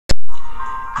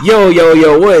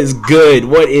Yo, what is good?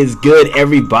 What is good,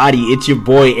 everybody? It's your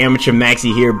boy, Amateur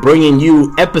Maxi here, bringing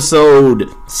you episode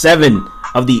 7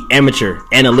 of the Amateur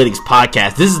Analytics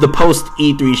Podcast. This is the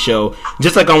post-E3 show.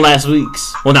 Just like on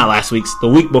the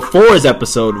week before's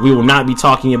episode, we will not be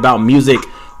talking about music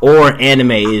or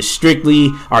anime. It is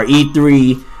strictly our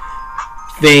E3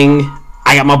 thing.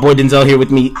 I got my boy Denzel here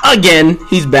with me again.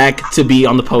 He's back to be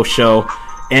on the post show.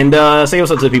 And say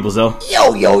what's up to the people, Zell.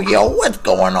 Yo, what's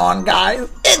going on, guys?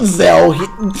 It's Zell here.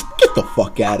 Get the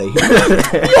fuck out of here.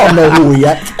 Y'all know who we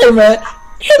at. Hey, man,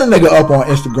 hit a nigga up on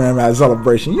Instagram at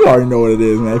Celebration. You already know what it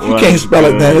is, man. If you can't spell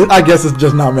it, then I guess it's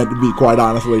just not meant to be, quite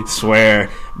honestly. Swear.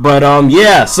 But,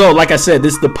 yeah, so like I said,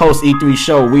 this is the post-E3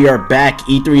 show. We are back.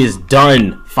 E3 is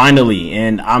done, finally.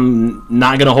 And I'm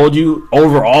not going to hold you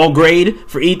overall grade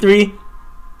for E3.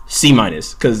 C-,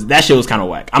 because that shit was kind of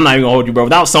whack. I'm not even gonna hold you, bro.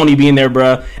 Without Sony being there,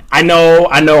 bro, I know,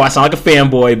 I sound like a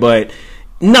fanboy, but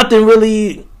nothing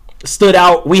really stood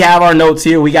out. We have our notes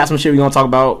here. We got some shit we're gonna talk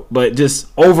about, but just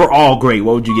overall great.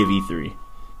 What would you give E3?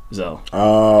 So,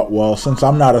 well, since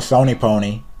I'm not a Sony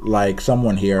pony, like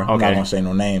someone here, I'm not gonna say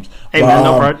no names. Hey, but, man,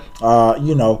 no pride.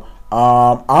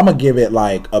 I'm gonna give it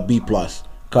like a B+, because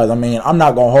I mean, I'm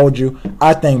not gonna hold you.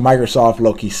 I think Microsoft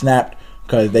low-key snapped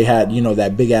because they had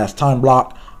that big ass time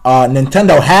block.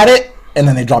 Nintendo had it, and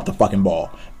then they dropped the fucking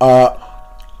ball.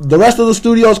 The rest of the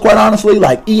studios, quite honestly,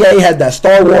 like EA had that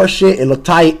Star Wars shit. It looked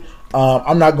tight.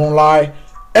 I'm not gonna lie.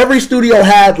 Every studio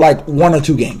had like 1 or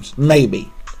 2 games,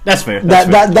 maybe. That's fair.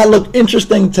 That looked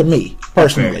interesting to me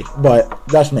personally, but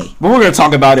that's me. But we're gonna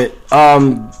talk about it.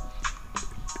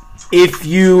 If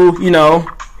you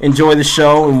enjoy the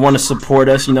show and want to support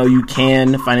us, you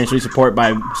can financially support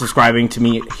by subscribing to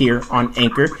me here on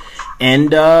Anchor,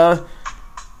 and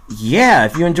yeah,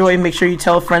 if you enjoy, make sure you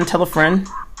tell a friend.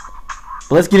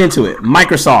 But let's get into it.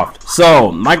 Microsoft.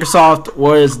 So, Microsoft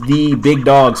was the big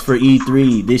dogs for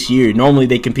E3 this year. Normally,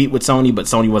 they compete with Sony, but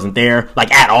Sony wasn't there,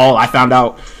 like, at all. I found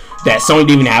out that Sony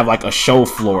didn't even have, like, a show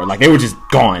floor. Like, they were just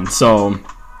gone. So,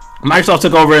 Microsoft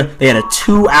took over. They had a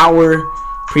 2-hour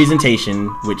presentation,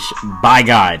 which, by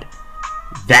God,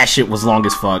 that shit was long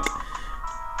as fuck.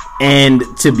 And,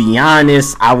 to be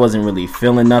honest, I wasn't really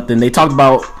feeling nothing. They talked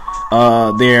about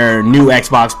their new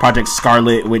Xbox, Project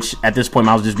Scarlet, which at this point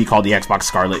might just be called the Xbox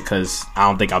Scarlet because I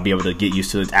don't think I'll be able to get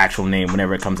used to its actual name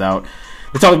whenever it comes out.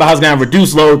 They talked about how it's going to have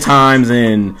reduced load times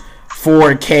and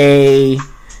 4K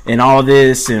and all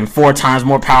this and 4 times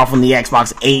more powerful than the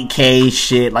Xbox 8K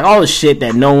shit. Like all the shit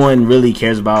that no one really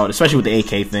cares about, especially with the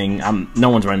 8K thing. No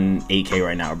one's running 8K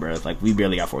right now, bro. Like we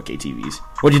barely got 4K TVs.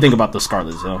 What do you think about the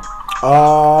Scarlet, though?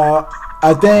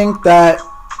 I think that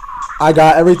I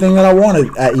got everything that I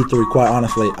wanted at E3, quite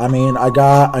honestly. I mean, I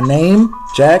got a name,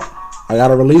 check. I got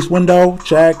a release window,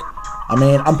 check. I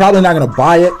mean, I'm probably not going to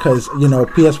buy it because,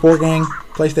 PS4 gang,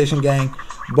 PlayStation gang.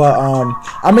 But,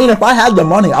 I mean, if I had the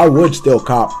money, I would still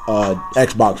cop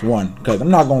Xbox One because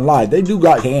I'm not going to lie. They do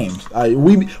got games.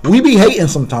 We be hating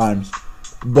sometimes,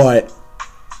 but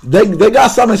they got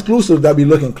some exclusives that be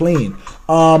looking clean.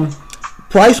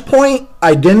 Price point,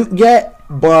 I didn't get.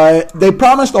 But they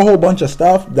promised a whole bunch of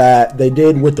stuff that they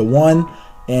did with the One.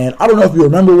 And I don't know if you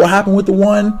remember what happened with the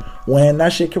One when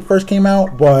that shit first came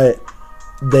out. But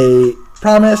they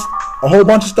promised a whole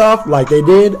bunch of stuff like they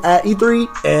did at E3.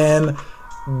 And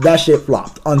that shit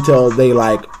flopped until they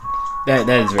that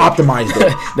is optimized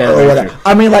it. Or whatever.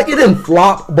 I mean, it didn't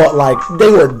flop. But they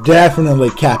were definitely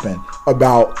capping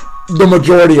about the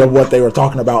majority of what they were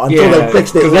talking about until they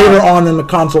fixed it later on in the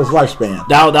console's lifespan.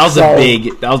 That was I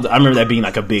remember that being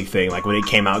a big thing, when it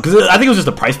came out, because I think it was just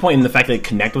the price point and the fact that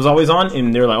Kinect was always on,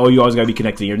 and they're like, oh, you always gotta be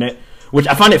connected to the internet, which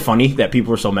I find it funny that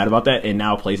people were so mad about that, and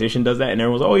now PlayStation does that, and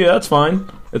everyone's like, oh yeah, that's fine.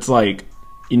 It's like,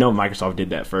 Microsoft did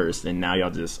that first, and now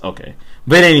y'all just okay.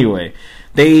 But anyway,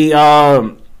 they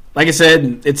like I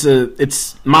said, it's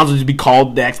might as well just be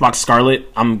called the Xbox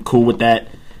Scarlet. I'm cool with that.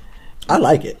 I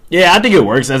like it. Yeah, I think it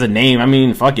works as a name. I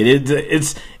mean, fuck it.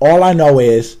 It's all I know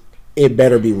is it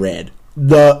better be red.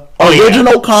 The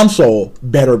original console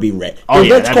better be red.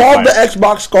 If it's called the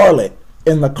Xbox Scarlet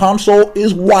and the console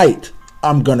is white,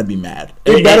 I'm gonna be mad.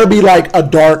 It better be a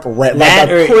dark red, like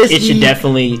a crispy, it should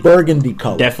definitely burgundy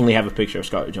color. Definitely have a picture of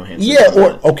Scarlett Johansson.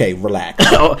 Yeah, okay, relax.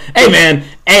 Hey man,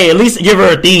 at least give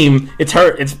her a theme. It's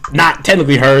her. It's not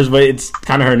technically hers, but it's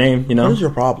kind of her name. What's your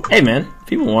problem? Hey man,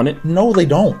 people want it. No, they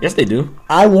don't. Yes, they do.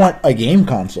 I want a game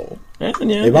console.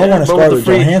 If I want a Scarlett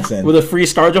Johansson with a free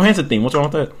Scarlett Johansson theme, what's wrong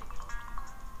with that?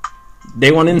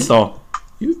 Day one install.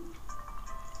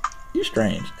 You're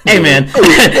strange. Hey man.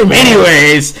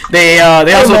 Anyways, they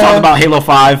also talked about Halo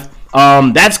 5.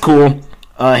 That's cool.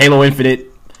 Halo Infinite.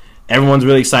 Everyone's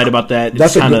really excited about that.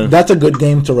 That's a good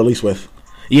game to release with.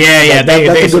 Yeah.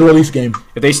 That's a good release game.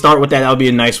 If they start with that, that'll be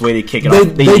a nice way to kick it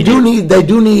off. They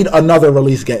do need another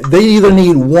release game. They either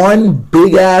need one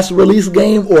big ass release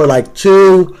game or like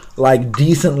two like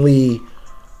decently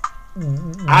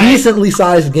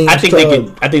sized games. I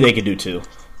think they could do two.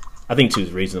 I think 2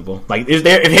 is reasonable. Like, if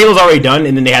Halo's already done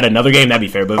and then they had another game, that'd be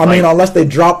fair. But I mean, unless they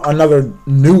drop another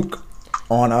nuke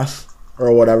on us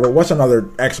or whatever. What's another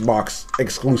Xbox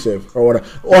exclusive or whatever?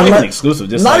 Or not even exclusive,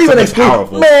 just not like even exclusive.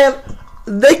 Powerful. Man,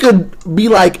 they could be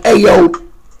like, "Hey, yo,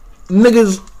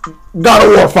 niggas, God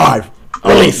of War 5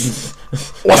 release."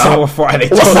 What's up?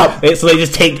 What's up? So they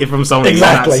just take it from Sony.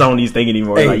 Exactly. Not Sony's thing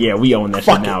anymore. Hey, like, yeah, we own that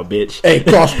shit now, bitch. Hey,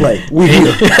 crossplay. We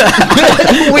here.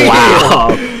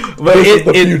 Wow. Here. But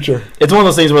the future. It's one of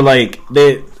those things where like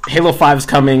Halo 5 is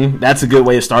coming. That's a good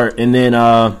way to start. And then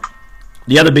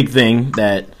the other big thing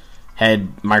that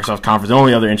had Microsoft conference, the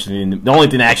only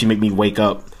thing that actually made me wake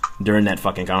up during that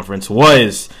fucking conference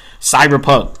was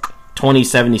Cyberpunk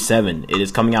 2077. It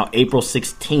is coming out April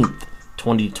 16th.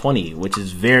 2020, which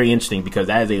is very interesting because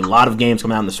that is a lot of games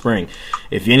coming out in the spring.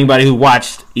 If anybody who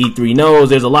watched E3 knows,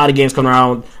 there's a lot of games coming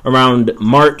around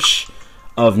March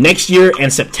of next year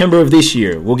and September of this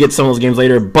year. We'll get some of those games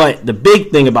later, but the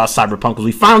big thing about Cyberpunk was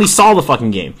we finally saw the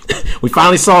fucking game. We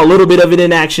finally saw a little bit of it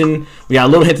in action. We got a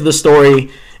little hint of the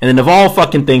story, and then of all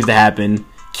fucking things to happen,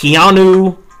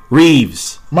 Keanu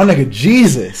Reeves. My nigga,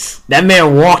 Jesus. That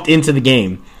man walked into the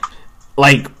game.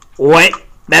 Like, what?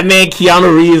 That man,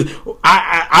 Keanu Reeves,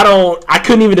 I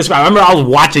couldn't even describe. I remember I was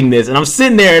watching this, and I'm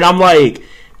sitting there, and I'm like,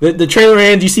 the trailer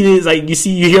ends,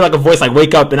 you hear like a voice like,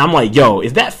 wake up, and I'm like, yo,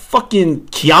 is that fucking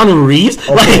Keanu Reeves?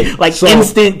 Okay, like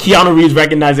instant Keanu Reeves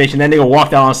recognition. That nigga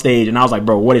walked out on stage, and I was like,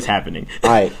 bro, what is happening?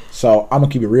 Alright, so I'm gonna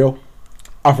keep it real.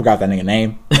 I forgot that nigga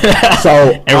name.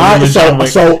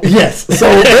 So yes.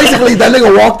 So basically, that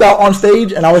nigga walked out on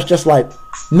stage, and I was just like,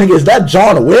 nigga, is that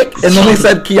John Wick? And then they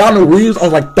said Keanu Reeves. I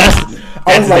was like,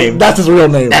 that's his real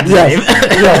name. That's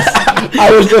yes.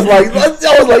 I was just like,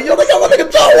 yo, they got my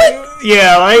nigga John Wick.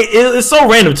 Yeah, like it's so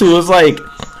random too. It's like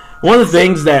one of the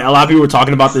things that a lot of people were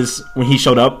talking about this when he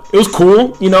showed up. It was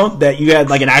cool, that you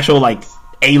had like an actual like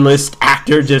A-list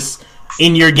actor just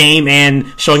in your game and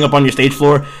showing up on your stage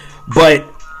floor. But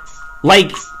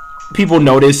like people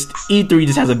noticed, E3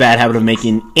 just has a bad habit of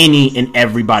making any and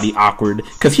everybody awkward.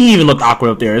 Because he even looked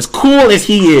awkward up there. As cool as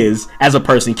he is as a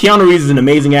person, Keanu Reeves is an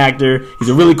amazing actor. He's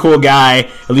a really cool guy,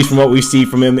 at least from what we see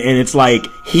from him. And it's like,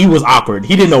 he was awkward.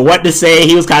 He didn't know what to say.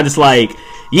 He was kind of just like,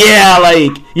 yeah,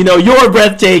 like, you're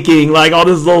breathtaking. Like, all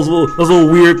those little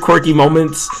weird, quirky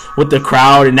moments with the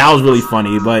crowd. And that was really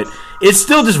funny. But it's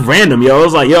still just random, yo. It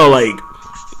was like, yo, like,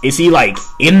 is he, like,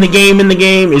 in the game?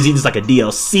 Is he just, like, a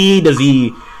DLC?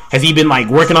 Has he been, like,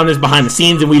 working on this behind the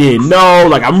scenes and we didn't know?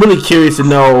 Like, I'm really curious to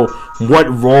know what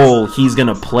role he's going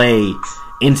to play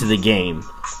into the game.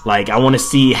 Like, I want to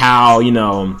see how,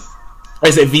 like I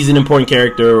said, if he's an important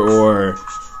character or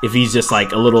if he's just,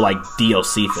 like, a little, like,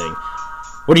 DLC thing.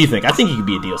 What do you think? I think he could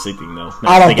be a DLC thing, though.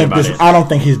 I don't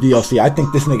think he's DLC. I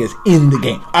think this nigga's in the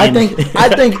game. I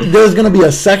think there's going to be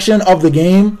a section of the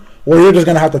game where you're just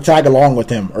going to have to tag along with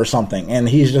him or something. And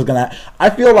he's just going to...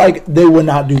 I feel like they would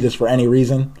not do this for any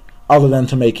reason other than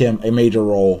to make him a major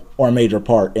role or a major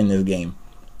part in this game.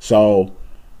 So...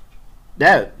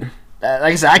 like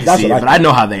I said, I can see it, but I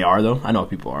know how they are, though. I know how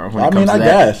people are. When it comes to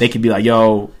that, guess. They could be like,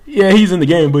 yo, yeah, he's in the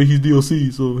game, but he's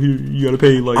DLC, so here, you got to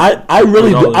pay, like... I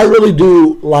really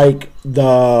do like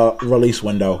the release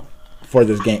window for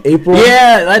this game. April.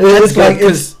 Yeah, that's like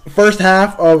it's first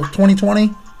half of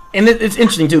 2020. And it's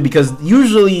interesting, too, because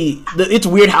usually... it's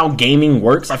weird how gaming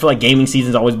works. I feel like gaming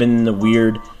season's always been in the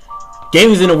weird...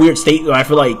 Gaming's in a weird state. I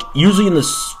feel like usually in the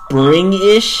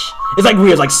spring-ish... It's like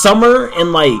weird. It's like summer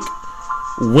and, like,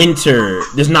 winter.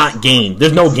 There's no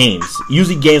games.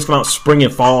 Usually games come out spring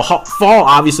and fall. Fall,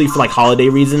 obviously, for, like, holiday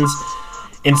reasons.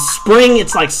 In spring,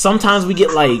 it's like sometimes we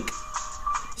get, like...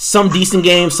 some decent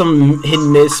games, some hit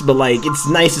and miss, but like it's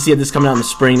nice to see this coming out in the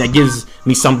spring. That gives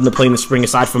me something to play in the spring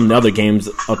aside from the other games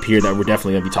up here that we're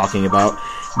definitely gonna be talking about.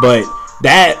 But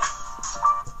that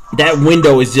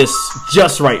window is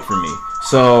just right for me.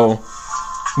 So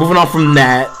moving on from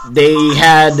that, they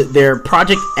had their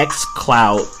Project X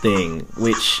Cloud thing,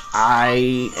 which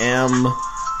I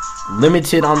am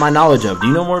limited on my knowledge of. Do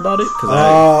you know more about it?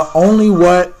 Only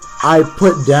what I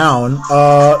put down.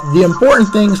 The important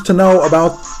things to know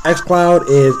about xCloud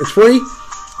is it's free,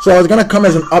 so it's going to come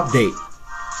as an update,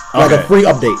 like a free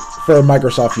update for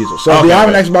Microsoft users. So if you have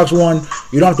an Xbox One,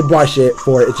 you don't have to buy shit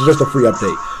for it. It's just a free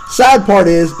update. Sad part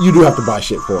is you do have to buy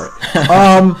shit for it.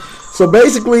 So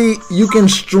basically, you can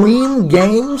stream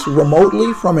games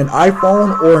remotely from an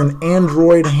iPhone or an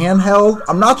Android handheld.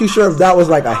 I'm not too sure if that was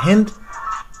like a hint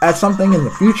at something in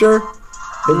the future.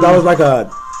 If that was like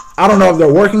I don't know if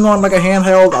they're working on like a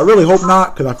handheld. I really hope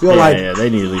not, because I feel like they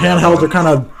need to leave handhelds are kind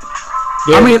of.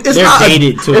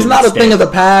 It's not a thing of the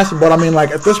past, but I mean,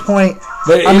 like at this point,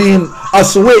 a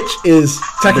Switch is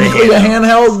technically a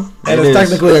handheld and it's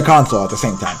technically a console at the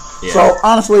same time. Yeah. So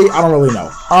honestly, I don't really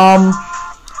know.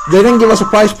 They didn't give us a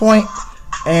price point,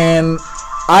 and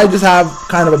I just have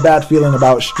kind of a bad feeling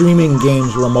about streaming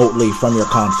games remotely from your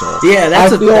console. Yeah,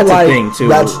 that's a thing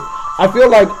too. I feel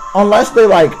like unless they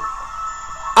like,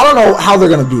 I don't know how they're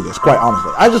gonna do this. Quite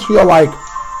honestly, I just feel like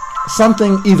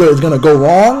something either is gonna go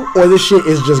wrong or this shit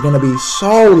is just gonna be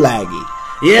so laggy.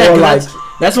 Yeah,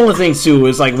 that's one of the things too.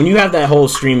 Is like when you have that whole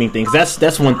streaming thing.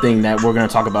 That's one thing that we're gonna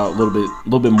talk about a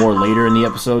little bit more later in the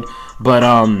episode. But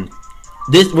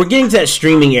we're getting to that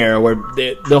streaming era where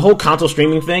the whole console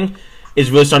streaming thing is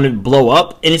really starting to blow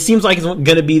up, and it seems like it's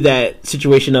gonna be that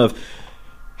situation of,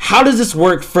 how does this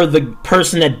work for the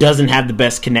person that doesn't have the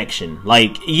best connection?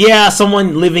 Like, yeah,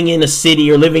 someone living in a city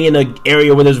or living in an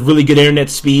area where there's really good internet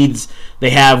speeds,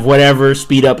 they have whatever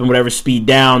speed up and whatever speed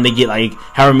down, they get like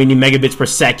however many megabits per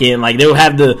second. Like they'll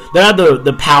have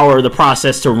the power, the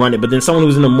process to run it. But then someone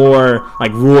who's in a more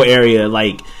like rural area,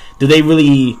 like, is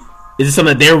it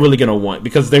something that they're really gonna want?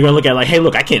 Because they're gonna look at like, hey,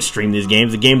 look, I can't stream these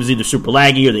games. The game is either super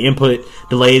laggy or the input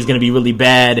delay is gonna be really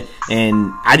bad,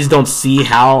 and I just don't see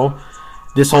how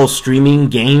this whole streaming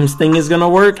games thing is going to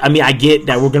work. I mean, I get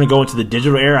that we're going to go into the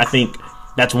digital era. I think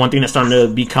that's one thing that's starting to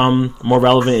become more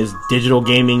relevant is digital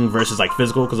gaming versus like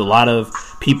physical, because a lot of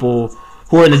people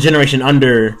who are in the generation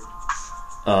under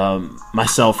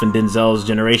myself and Denzel's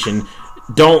generation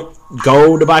don't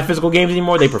go to buy physical games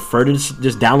anymore. They prefer to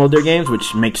just download their games,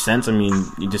 which makes sense. I mean,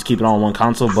 you just keep it all on one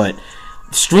console, but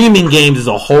streaming games is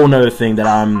a whole nother thing that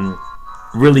I'm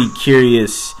really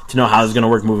curious to know how it's going to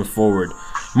work moving forward.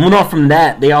 Moving on from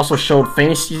that, they also showed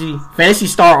Phantasy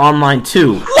Star Online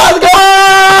 2. Let's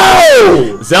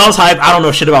go! Zell's hype. I don't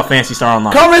know shit about Phantasy Star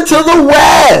Online. Coming to the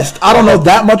West. I don't know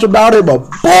that much about it, but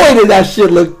boy, did that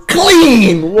shit look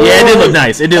clean. Boy. Yeah, it did look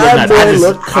nice. It did look nice.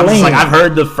 I'm just like, I've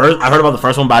heard about the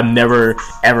first one, but I've never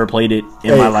ever played it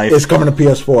in my life. It's coming to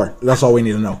PS4. That's all we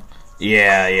need to know.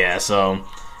 Yeah. So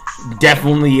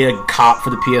definitely a cop for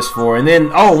the PS4. And then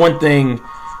one thing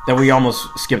that we almost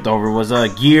skipped over was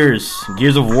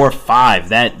Gears of War 5.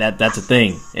 That's a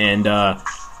thing. And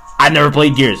I never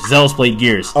played Gears. Zell's played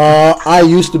Gears. I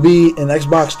used to be an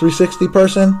Xbox 360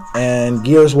 person, and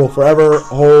Gears will forever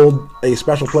hold a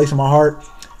special place in my heart.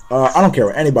 I don't care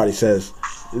what anybody says.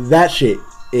 That shit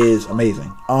is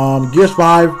amazing. Gears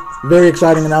 5, very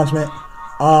exciting announcement.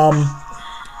 Like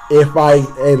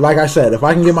I said, if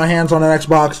I can get my hands on an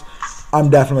Xbox,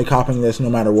 I'm definitely copping this no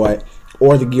matter what.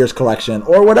 Or the Gears collection,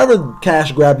 or whatever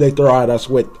cash grab they throw at us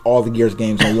with all the Gears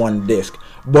games on one disc.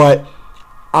 But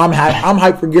I'm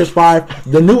hyped for Gears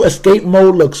 5. The new escape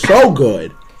mode looks so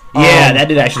good. Yeah, that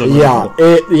did actually look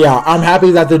really cool. I'm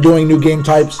happy that they're doing new game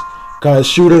types, because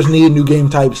shooters need new game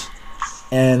types,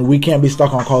 and we can't be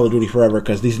stuck on Call of Duty forever,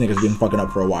 because these niggas been fucking up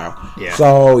for a while. Yeah.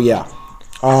 So, yeah.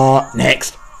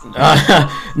 Next.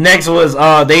 Next was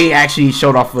they actually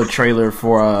showed off a trailer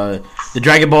for the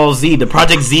Dragon Ball Z, the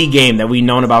Project Z game that we've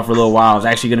known about for a little while. It's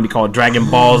actually going to be called Dragon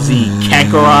Ball Z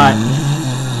Kakarot.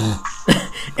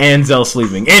 And Zell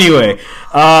sleeping. Anyway,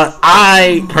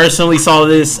 I personally saw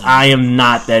this. I am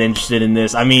not that interested in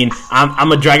this. I mean,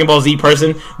 I'm a Dragon Ball Z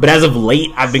person, but as of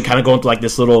late, I've been kind of going through like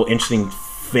this little interesting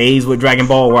phase with Dragon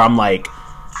Ball where I'm like,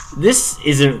 this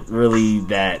isn't really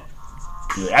that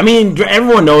good. I mean,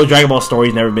 everyone knows Dragon Ball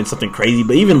story's never been something crazy,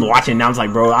 but even watching it now, it's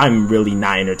like, bro, I'm really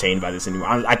not entertained by this anymore.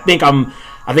 I think I'm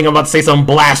about to say something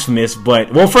blasphemous,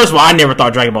 but well, first of all, I never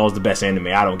thought Dragon Ball was the best anime.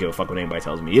 I don't give a fuck what anybody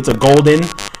tells me. It's a golden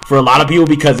for a lot of people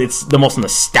because it's the most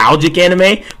nostalgic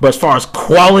anime. But as far as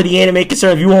quality anime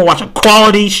concerned, if you want to watch a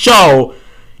quality show,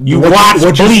 you watch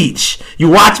Bleach. You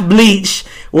watch Bleach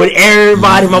with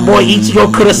everybody. My boy Ichigo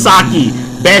Kurosaki,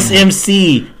 best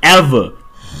MC ever.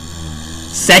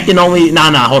 Second only,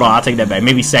 hold on, I'll take that back.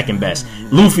 Maybe second best.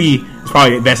 Luffy is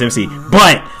probably the best MC.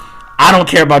 But I don't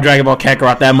care about Dragon Ball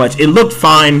Kakarot that much. It looked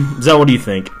fine. Zell, what do you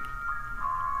think?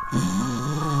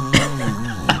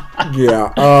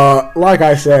 Yeah, like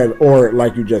I said, or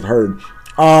like you just heard.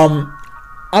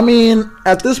 I mean,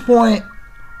 at this point,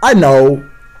 I know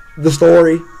the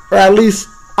story, or at least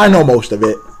I know most of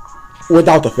it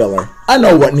without the filler. I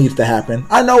know what needs to happen.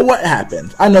 I know what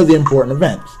happens. I know the important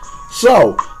events.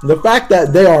 So, the fact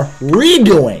that they are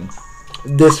redoing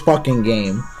this fucking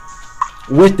game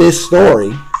with this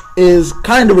story is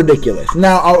kind of ridiculous.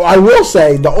 Now, I will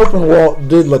say the open world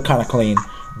did look kind of clean,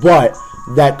 but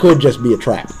that could just be a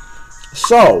trap.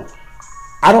 So,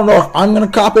 I don't know if I'm going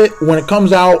to cop it. When it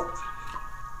comes out,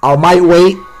 I might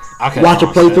wait, watch a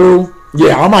playthrough.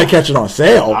 Yeah, I might catch it on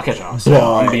sale. I'll catch it on sale.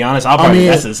 I'm gonna be honest.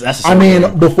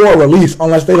 Before release,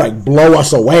 unless they like blow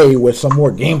us away with some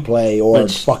more gameplay or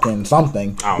fucking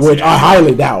something, which I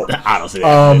highly doubt. I don't see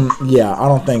that. Yeah, I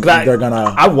don't think they're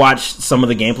gonna. I watched some of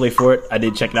the gameplay for it. I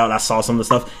did check it out. I saw some of the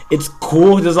stuff. It's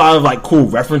cool. There's a lot of like cool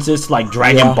references to like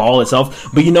Dragon Ball itself.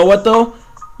 But you know what though?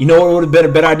 You know what would have been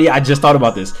a better idea? I just thought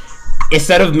about this.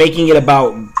 Instead of making it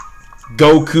about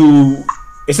Goku.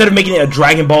 Instead of making it a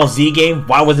Dragon Ball Z game,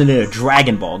 why wasn't it a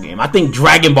Dragon Ball game? I think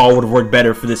Dragon Ball would have worked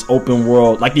better for this open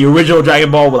world. Like the original Dragon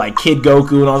Ball with like Kid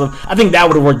Goku and all that. I think that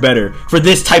would have worked better for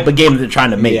this type of game that they're trying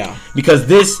to make. Yeah. Because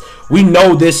we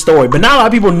know this story. But not a lot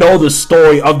of people know the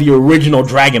story of the original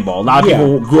Dragon Ball. A lot of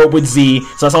people grew up with Z,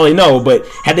 so that's all they know. But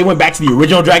had they went back to the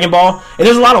original Dragon Ball, and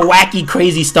there's a lot of wacky,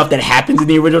 crazy stuff that happens in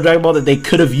the original Dragon Ball that they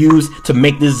could have used to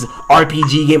make this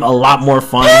RPG game a lot more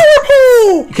fun.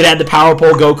 You could have had the Power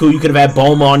Pole Goku. You could have had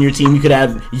Bulma on your team. You could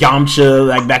have Yamcha,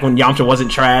 like back when Yamcha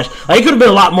wasn't trash. Like it could have been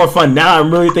a lot more fun. Now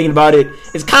I'm really thinking about it.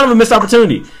 It's kind of a missed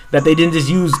opportunity that they didn't just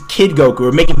use Kid Goku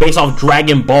or make it based off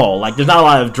Dragon Ball. Like there's not a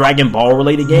lot of Dragon Ball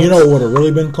related games. You know what would have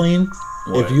really been clean?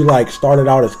 What? If you like started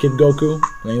out as Kid Goku and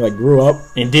then you like grew up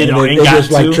and did it just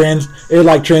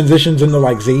like transitions into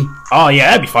like Z. Oh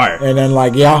yeah, that'd be fire. And then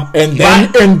like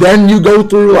and then you go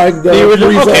through like the original.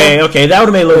 Okay, that would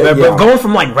have made a little better. But going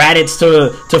from like Raditz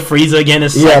to Frieza again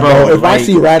is bro. If I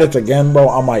see Raditz again, bro,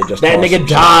 I might just that nigga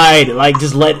died. Like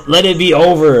just let it be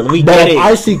over. We get it. If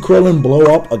I see Krillin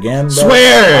blow up again, bro,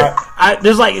 swear.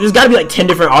 There's got to be like 10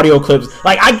 different audio clips.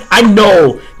 Like I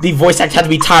know the voice actors have to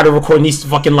be tired of recording these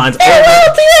fucking lines.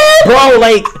 Bro,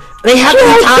 like they have to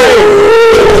be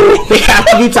tired. They have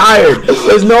to be tired.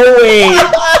 There's no way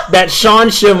that Sean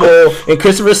Schimmel and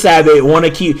Christopher Sabat want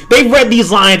to keep. They've read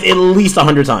these lines at least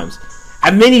 100 times.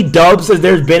 As many dubs as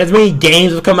there's been, as many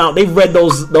games have come out, they've read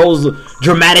those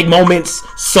dramatic moments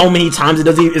so many times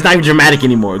it's not even dramatic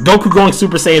anymore. Goku going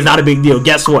Super Saiyan is not a big deal.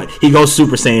 Guess what? He goes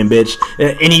Super Saiyan, bitch,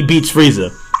 and he beats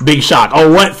Frieza. Big shock.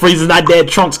 Oh, what? Frieza's not dead.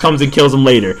 Trunks comes and kills him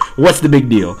later. What's the big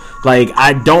deal? Like,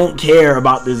 I don't care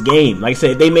about this game. Like I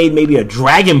said, they made maybe a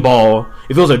Dragon Ball.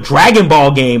 If it was a Dragon Ball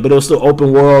game, but it was still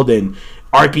open world and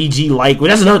RPG-like. Well,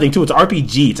 that's another thing, too. It's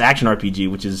RPG. It's action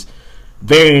RPG, which is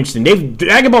very interesting.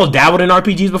 Dragon Ball dabbled in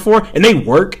RPGs before, and they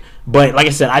work. But like I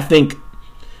said, I think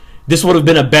this would have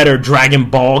been a better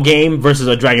Dragon Ball game versus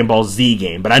a Dragon Ball Z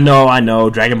game. But I know,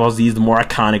 Dragon Ball Z is the more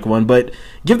iconic one. But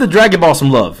give the Dragon Ball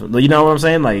some love. You know what I'm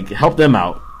saying? Like, help them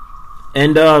out.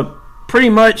 And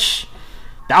pretty much,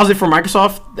 that was it for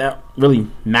Microsoft. That really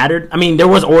mattered. I mean, there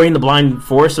was Ori and the Blind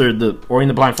Forest, or the Ori and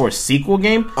the Blind Forest sequel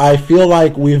game. I feel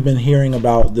like we've been hearing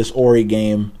about this Ori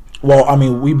game. Well, I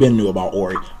mean, we've been new about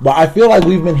Ori. But I feel like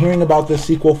we've been hearing about this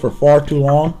sequel for far too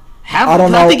long. I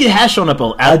don't know. I think it has shown up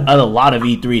at a lot of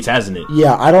E3s, hasn't it?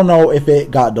 Yeah, I don't know if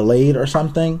it got delayed or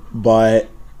something, but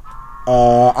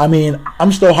I mean,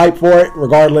 I'm still hyped for it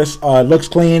regardless. It looks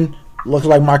clean, looks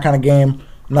like my kind of game.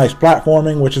 Nice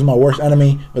platforming, which is my worst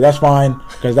enemy, but that's fine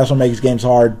because that's what makes games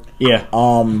hard. Yeah.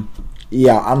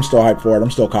 Yeah, I'm still hyped for it. I'm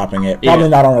still copying it. Probably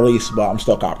not on release, but I'm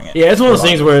still copying it. Yeah, it's one of those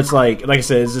things where it's like I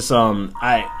said, it's just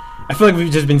I feel like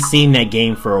we've just been seeing that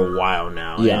game for a while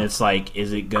now. Yeah. And it's like,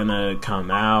 is it gonna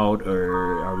come out,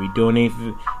 or are we doing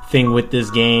anything with this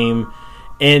game?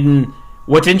 And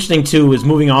what's interesting too is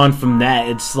moving on from that,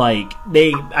 it's like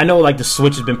I know like the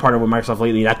Switch has been partnered with Microsoft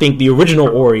lately, and I think the original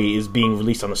Ori is being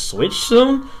released on the Switch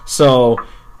soon. So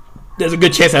there's a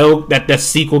good chance that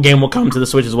sequel game will come to the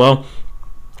Switch as well.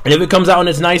 And if it comes out and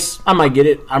it's nice, I might get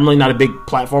it. I'm really not a big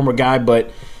platformer guy,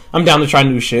 but I'm down to try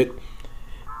new shit.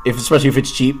 Especially if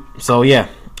it's cheap. So yeah.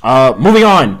 Moving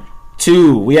on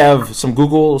to, we have some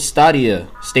Google Stadia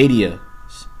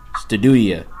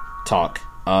talk.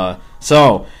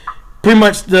 So pretty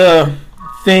much the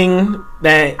thing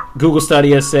that Google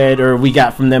Stadia said, or we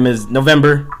got from them, is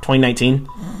November 2019,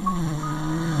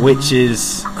 which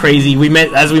is crazy.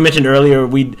 As we mentioned earlier,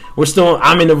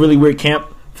 I'm in a really weird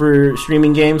camp for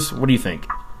streaming games. What do you think?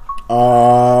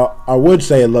 I would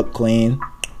say it looked clean,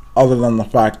 other than the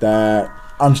fact that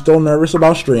I'm still nervous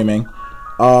about streaming.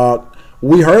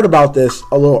 We heard about this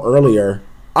a little earlier.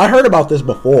 I heard about this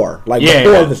before,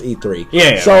 before this E3.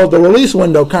 Yeah. So the release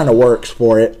window kind of works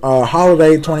for it.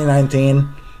 Holiday 2019.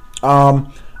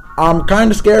 I'm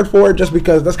kind of scared for it just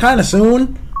because that's kind of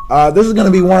soon. This is going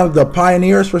to be one of the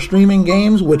pioneers for streaming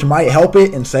games, which might help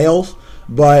it in sales,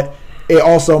 but it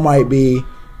also might be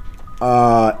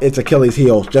its Achilles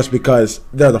heel just because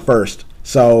they're the first.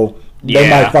 So they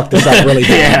Yeah. might fuck this up really bad.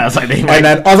 Yeah, it's like they might. And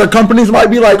then other companies might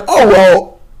be like, oh,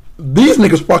 well, these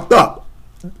niggas fucked up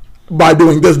by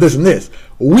doing this, this, and this.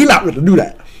 We not going to do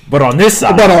that. But on this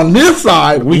side, But on this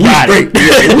side, we got it.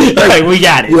 Like, we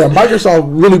got it. Yeah, Microsoft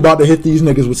really about to hit these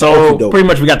niggas with So dope. pretty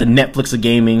much we got the Netflix of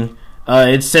gaming.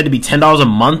 It's said to be $10 a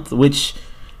month, which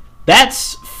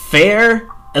that's fair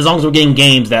as long as we're getting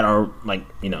games that are like,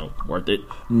 you know, worth it.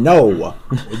 No,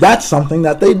 that's something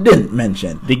that they didn't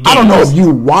mention. The I don't know games. if you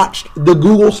watched the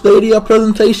Google Stadia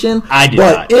presentation. I did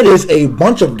but not. it is a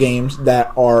bunch of games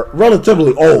that are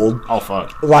relatively old. Oh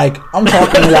fuck. Like I'm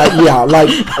talking like like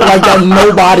that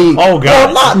nobody. Oh, God.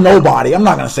 Well, not nobody. I'm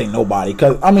not gonna say nobody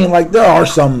because I mean like there are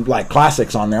some like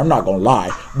classics on there. I'm not gonna lie,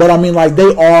 but I mean like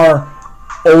they are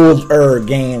older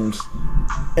games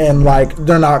and like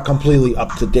they're not completely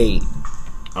up to date.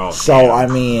 Oh, So I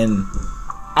mean,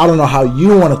 I don't know how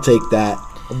you want to take that,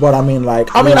 but I mean,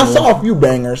 like, I saw a few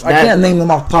bangers. I can't name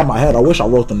them off the top of my head. I wish I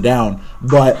wrote them down,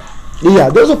 but yeah,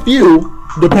 there's a few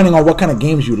depending on what kind of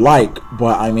games you like.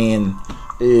 But I mean,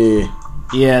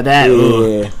 yeah, that.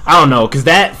 Yeah. I don't know, because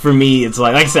that for me, it's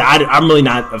like I said, I'm really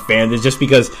not a fan of this, just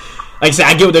because, like I said,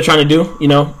 I get what they're trying to do. You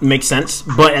know, it makes sense,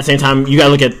 but at the same time, you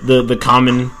gotta look at the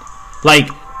common, like.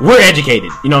 We're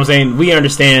educated, you know what I'm saying? We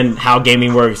understand how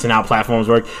gaming works and how platforms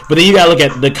work. But then you gotta look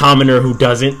at the commoner who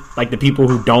doesn't, like the people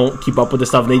who don't keep up with the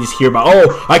stuff. And they just hear about,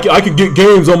 I can get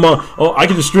games on my, I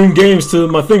can just stream games to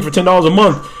my thing for $10 a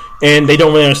month. And they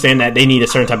don't really understand that they need a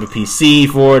certain type of PC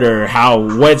for it or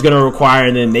what it's gonna require.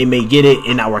 And then they may get it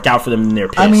and not work out for them and they're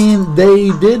pissed. I mean,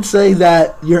 they did say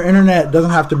that your internet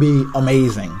doesn't have to be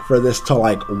amazing for this to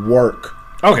like work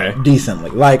okay.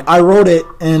 decently. Like I wrote it,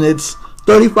 and it's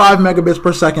 35 megabits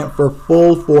per second for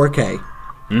full 4K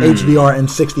HDR and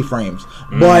 60 frames.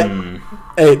 But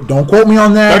hey, don't quote me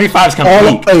on that. 35 is kind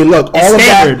of weak. Hey, look, It's all of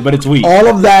standard, that, but it's weak. All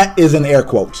of that is in air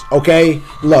quotes. Okay,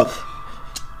 look,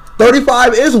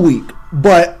 35 is weak,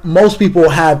 but most people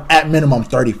have at minimum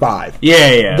 35.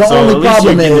 Yeah. The so only at least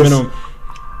problem you're getting is, minimum-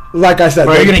 like I said,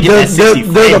 Bro, you're gonna get that 60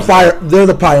 frames, they're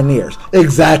the pioneers.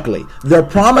 Exactly. They're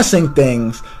promising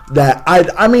things that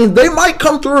I mean they might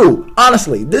come through.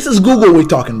 Honestly, this is Google we're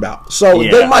talking about, so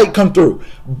Yeah. they might come through.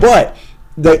 But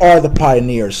they are the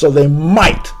pioneers, so they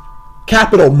might,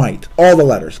 capital might, all the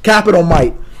letters, capital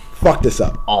might, fuck this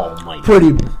up. Almighty.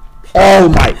 Pretty, all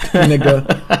might,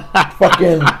 nigga,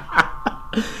 fucking.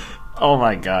 Oh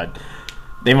my god.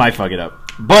 They might fuck it up.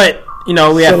 But, you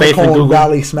know, we have faith in Silicon Google.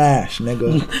 Valley smash,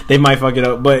 nigga. They might fuck it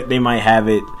up, but they might have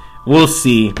it. We'll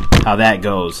see how that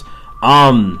goes.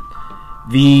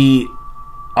 The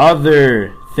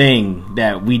other thing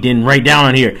that we didn't write down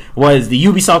on here was the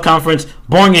Ubisoft conference.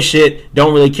 Boring as shit.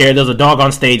 Don't really care. There's a dog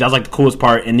on stage. That was like the coolest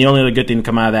part. And the only other good thing to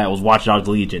come out of that was Watch Dogs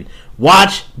Legion.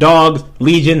 Watch Dogs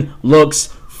Legion looks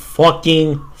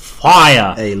fucking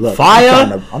fire. Hey, look,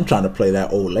 fire. I'm trying to play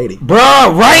that old lady. Bro,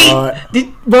 right?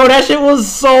 Bro, that shit was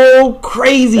so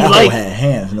crazy. That like, hoe had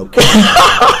hands, no kidding.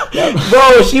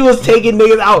 bro, she was taking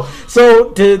niggas out.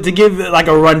 So to give like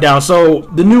a rundown, so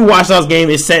the new Watch Dogs game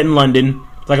is set in London.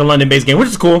 It's like a London-based game, which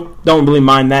is cool. Don't really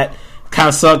mind that. Kind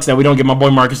of sucks that we don't get my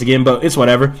boy Marcus again, but it's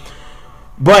whatever.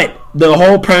 But the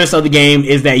whole premise of the game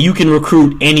is that you can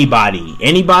recruit anybody.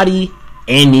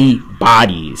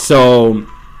 So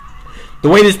the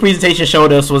way this presentation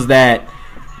showed us was that,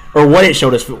 or what it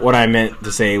showed us, what I meant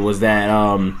to say was that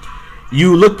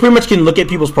you pretty much can look at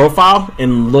people's profile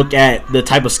and look at the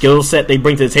type of skill set they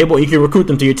bring to the table. And you can recruit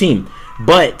them to your team.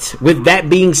 But with that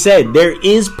being said, there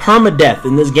is permadeath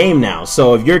in this game now.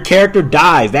 So if your character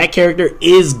dies, that character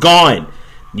is gone.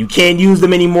 You can't use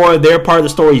them anymore. Their part of the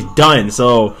story's done.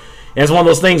 So it's one of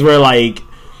those things where like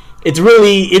it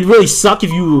really suck if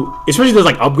you, especially if there's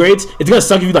like upgrades. It's gonna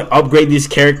suck if you like upgrade this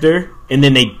character and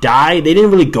then they die. They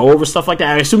didn't really go over stuff like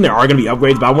that. I assume there are gonna be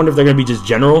upgrades, but I wonder if they're gonna be just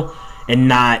general and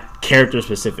not character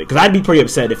specific. Because I'd be pretty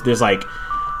upset if there's like,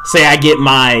 say I get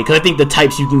because I think the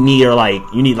types you need are like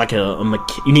you need like a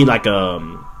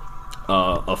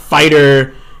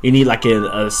fighter, you need like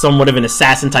a somewhat of an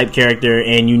assassin type character,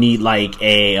 and you need like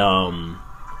a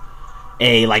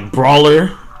like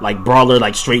brawler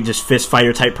like straight just fist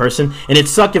fighter type person. And it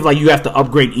sucked if like you have to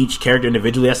upgrade each character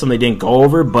individually. That's something they didn't go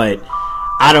over, but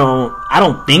I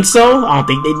don't think so. I don't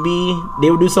think they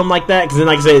would do something like that, because then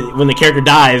like I said, when the character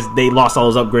dies, they lost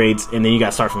all those upgrades and then you got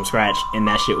to start from scratch, and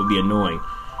that shit would be annoying.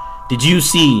 Did you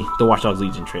see the Watch Dogs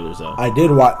Legion trailers though? I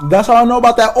did watch. That's how I know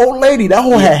about that old lady. That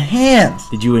hoe had hands.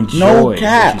 Did you enjoy No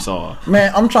cap. what you saw?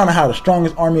 Man, I'm trying to have the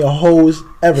strongest army of hoes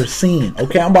ever seen.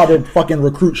 Okay, I'm about to fucking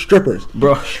recruit strippers,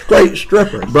 Bro. Straight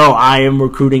strippers. Bro, I am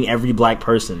recruiting every black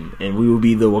person, and we will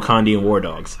be the Wakandian War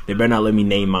Dogs. They better not let me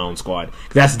name my own squad.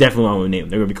 'Cause that's definitely my own name.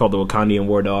 They're gonna be called the Wakandian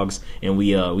War Dogs, and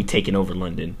we taking over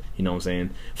London. You know what I'm saying?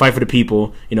 Fight for the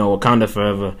people. You know, Wakanda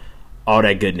forever. All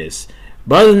that goodness.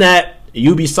 But other than that,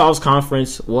 Ubisoft's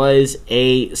conference was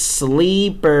a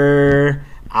sleeper.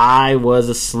 I was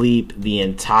asleep the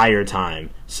entire time,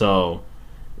 so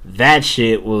that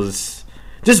shit was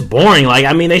just boring. Like,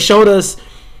 I mean, they showed us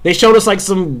like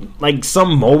some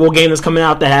mobile game that's coming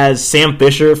out that has Sam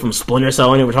Fisher from Splinter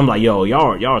Cell in it, which I'm like, yo,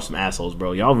 y'all are some assholes,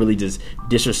 bro. Y'all really just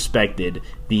disrespected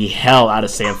the hell out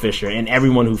of Sam Fisher and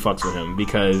everyone who fucks with him,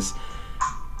 because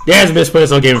there hasn't been a Splinter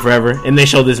Cell game forever, and they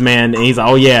showed this man, and he's like,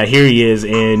 oh yeah, here he is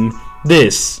in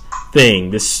this thing,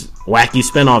 this wacky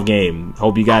spinoff game.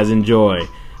 Hope you guys enjoy.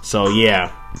 So yeah,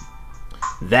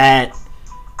 that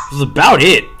was about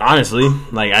it, honestly.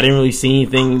 Like, I didn't really see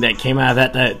anything that came out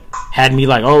of that had me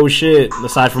like, oh shit,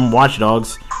 aside from Watch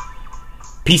Dogs.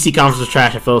 PC conference was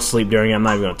trash. I fell asleep during it. I'm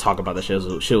not even going to talk about that shit.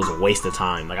 Shit was a waste of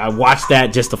time. Like, I watched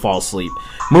that just to fall asleep.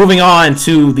 Moving on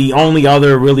to the only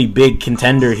other really big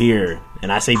contender here,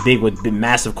 and I say big with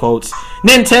massive quotes,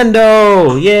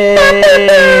 Nintendo!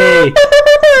 Yay!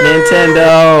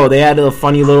 Nintendo! They had a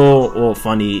funny little, well,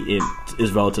 funny, it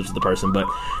is relative to the person, but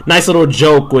nice little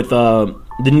joke with the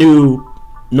new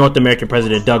North American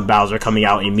president, Doug Bowser, coming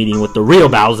out and meeting with the real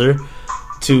Bowser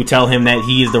to tell him that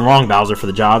he is the wrong Bowser for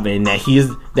the job, and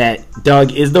that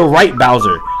Doug is the right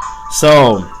Bowser.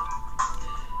 So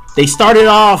they started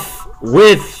off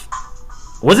with,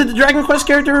 was it the Dragon Quest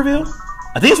character reveal?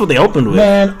 I think that's what they opened with.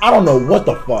 Man, I don't know what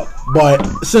the fuck,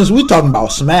 but since we talking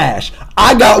about Smash,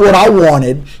 I got what I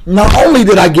wanted. Not only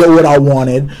did I get what I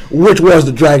wanted, which was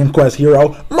the Dragon Quest hero,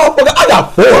 motherfucker, I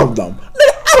got 4 of them.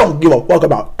 I don't give a fuck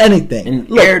about anything. And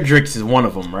Erdrix is one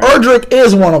of them, right? Erdrick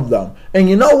is one of them. And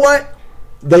you know what?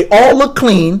 They all look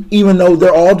clean, even though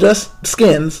they're all just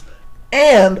skins.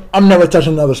 And I'm never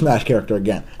touching another Smash character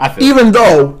again. Even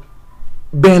though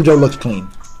Banjo looks clean.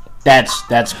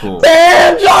 That's cool.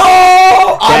 Banjo!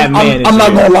 I'm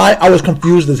not gonna lie, I was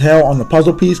confused as hell on the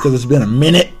puzzle piece because it's been a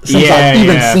minute since I've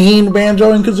even seen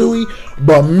Banjo and Kazooie.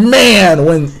 But man,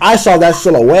 when I saw that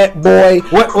silhouette, boy,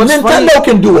 Nintendo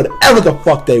can do whatever the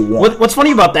fuck they want. What's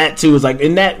funny about that too is, like,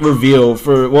 in that reveal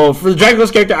for the Dragon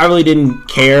Quest character, I really didn't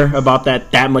care about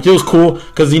that much. It was cool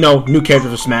because, you know, new characters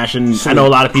were Smash, and I know a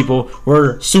lot of people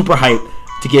were super hyped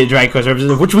to get a Dragon Quest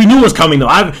representative, which we knew was coming,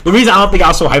 though. The reason I don't think I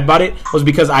was so hyped about it was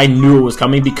because I knew it was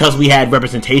coming, because we had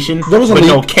representation but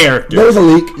no character. There was a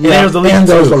leak. And there was a leak, and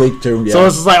there was a leak too. Yeah. So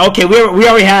it's just like, okay, we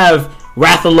already have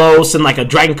Rathalos and like a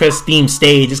Dragon Quest themed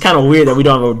stage. It's kind of weird that we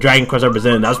don't have a Dragon Quest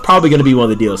representative. That was probably going to be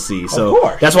one of the DLC.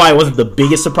 So that's why it wasn't the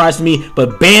biggest surprise to me.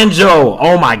 But Banjo,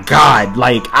 oh my god.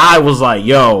 Like, I was like,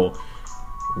 yo,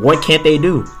 what can't they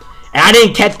do? And I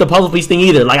didn't catch the puzzle piece thing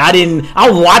either. Like, I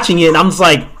was watching it and I'm just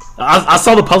like, I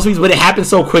saw the puzzle piece, but it happened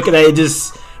so quick that it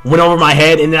just went over my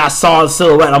head, and then I saw a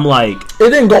silhouette. I'm like,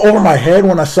 it didn't go over my head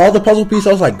when I saw the puzzle piece.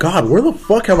 I was like, God, where the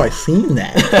fuck have I seen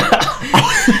that?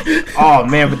 Oh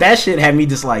man, but that shit had me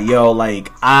just like, yo,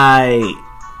 like I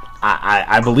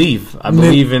believe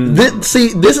in. See,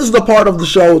 this is the part of the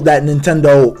show that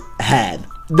Nintendo had.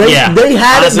 They had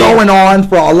honestly, it going on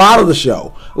for a lot of the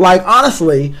show. Like,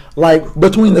 honestly, like,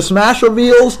 between the Smash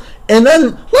reveals, and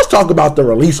then let's talk about the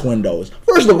release windows.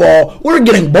 First of all, we're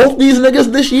getting both these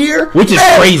niggas this year, which is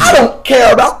crazy. I don't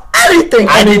care about anything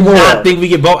anymore. I did not think we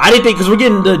get both. I didn't think, because we're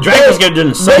getting the Dragon Quest character in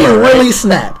the summer. They really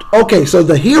snapped. Okay, so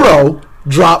the hero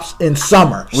drops in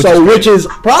summer, which is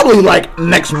probably like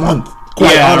next month.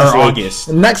 Quite honestly. Or August.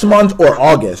 Next month or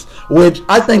August, which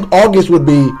I think August would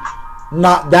be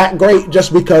not that great,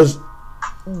 just because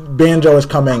Banjo is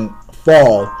coming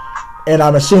fall, and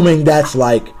I'm assuming that's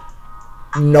like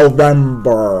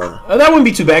November. That wouldn't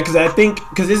be too bad,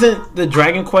 because isn't the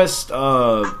Dragon Quest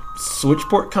Switch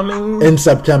port coming in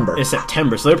September? In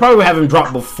September, so they probably would have him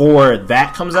drop before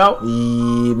that comes out.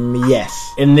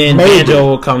 Yes, and then Banjo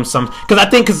will come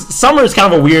because summer is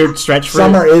kind of a weird stretch.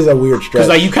 Summer is a weird stretch because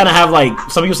like you kind of have like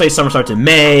some people say summer starts in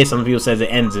May, some people say it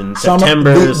ends in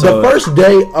September. The first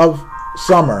day of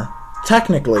summer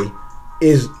technically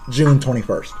is June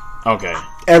 21st. Okay.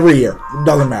 Every year. It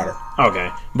doesn't matter. Okay.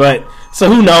 But, so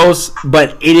who knows?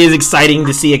 But it is exciting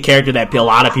to see a character that a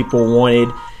lot of people wanted.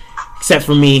 Except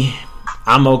for me.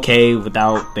 I'm okay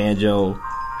without Banjo.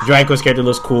 The Dragon Quest character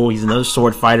looks cool. He's another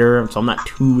sword fighter, so I'm not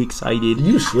too excited.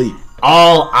 You sleep.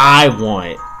 All I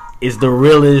want is the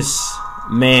realest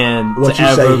Man, What to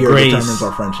you say ever here grace, determines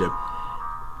our friendship.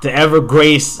 to ever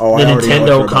grace Oh, the I already know what you're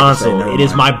Nintendo about to say. console. Never It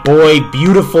is mind. my boy,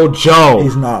 Beautiful Joe.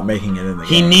 He's not making it in the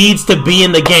He game. needs to be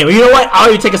in the game. You know what? I'll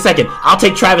even take a second. I'll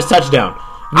take Travis Touchdown.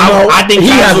 No, I think he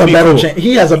Travis has would a be better cool. chance.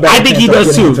 He has a better. I think he chance of does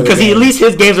getting too, into the because at game. least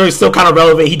his games are still kind of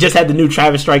relevant. He just had the new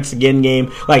Travis Strikes Again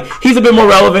game. Like, he's a bit more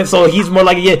relevant, so he's more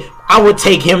like, yeah, I would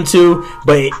take him too.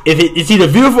 But if it's either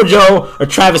Beautiful Joe or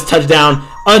Travis Touchdown,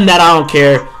 other than that, I don't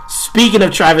care. Speaking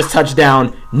of Travis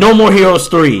Touchdown, No More Heroes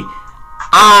 3.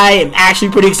 I am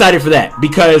actually pretty excited for that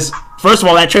because, first of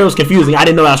all, that trailer was confusing. I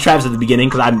didn't know that was Travis at the beginning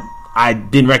because I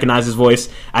didn't recognize his voice.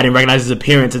 I didn't recognize his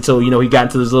appearance until, he got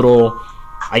into this little,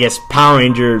 I guess, Power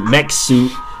Ranger mech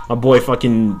suit. My boy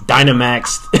fucking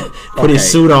Dynamaxed put his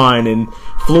suit on and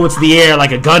flew into the air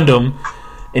like a Gundam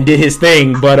and did his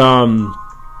thing. But,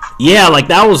 yeah, like,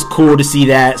 that was cool to see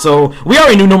that. So, we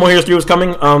already knew No More Heroes 3 was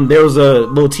coming. There was a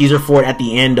little teaser for it at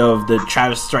the end of the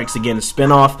Travis Strikes Again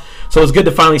spinoff. So, it's good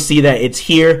to finally see that it's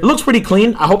here. It looks pretty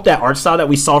clean. I hope that art style that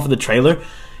we saw for the trailer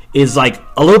is, like,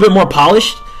 a little bit more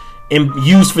polished and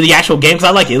used for the actual game. Because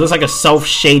I like it. It looks like a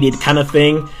self-shaded kind of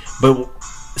thing, but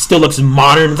still looks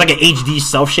modern. It's like an HD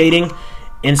self-shading.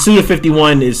 And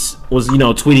Suda51 was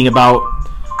tweeting about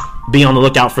being on the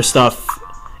lookout for stuff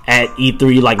at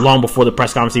E3 like long before the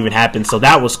press conference even happened, so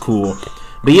that was cool.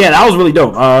 But yeah, that was really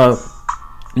dope.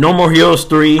 No More Heroes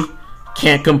 3,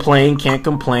 can't complain.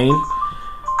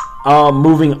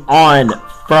 Moving on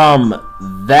from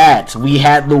that, we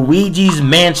had Luigi's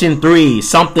Mansion 3,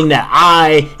 something that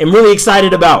I am really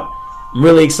excited about. I'm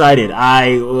really excited.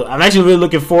 I'm actually really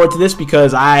looking forward to this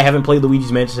because I haven't played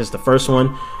Luigi's Mansion since the first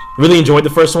one. Really enjoyed the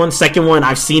first one. Second one,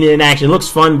 I've seen it in action. It looks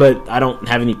fun, but I don't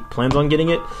have any plans on getting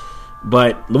it.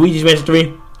 But Luigi's Mansion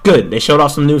 3, good. They showed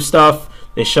off some new stuff.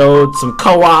 They showed some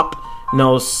co-op,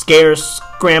 Scare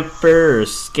Scramper or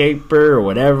Scaper or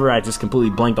whatever. I just completely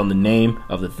blanked on the name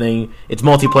of the thing. It's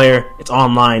multiplayer. It's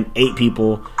online. 8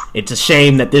 people. It's a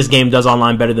shame that this game does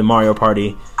online better than Mario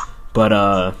Party. But,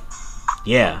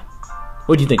 yeah.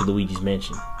 What do you think of Luigi's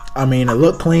Mansion? I mean, it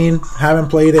looked clean. Haven't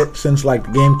played it since like the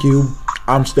GameCube.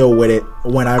 I'm still with it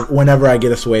whenever I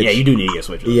get a Switch. Yeah, you do need to get a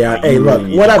Switch. Yeah, Like, hey, you look, really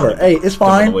need whatever. to Hey, it's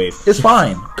fine. It's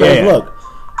fine. Because, Yeah. look,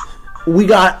 we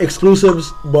got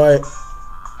exclusives, but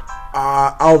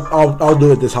I'll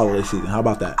do it this holiday season. How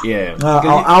about that? Yeah.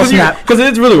 I'll snap. Because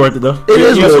it's really worth it, though. It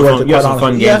is really worth it, You have quite some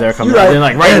fun honestly. games Yeah, that are coming you're out. right. And,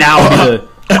 like, right now,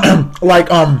 Like,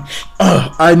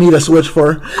 I need a Switch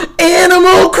for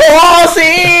Animal Crossing.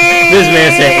 this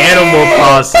man said Animal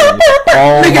Crossing.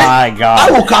 Oh, Nigga, my God.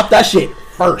 I will cop that shit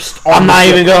first. I'm not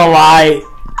even gonna lie.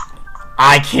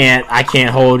 I can't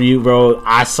hold you, bro.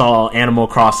 I saw Animal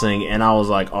Crossing and I was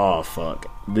like, oh fuck.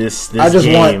 This I just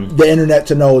game. want the internet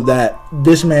to know that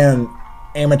this man,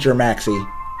 Amateur Maxi,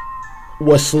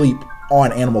 was asleep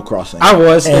on Animal Crossing. I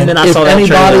was, and then I saw that if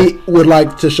trailer. anybody would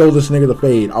like to show this nigga the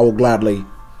fade, I will gladly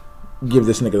give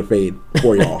this nigga the fade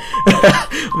for y'all.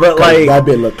 But like that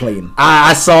bit look clean.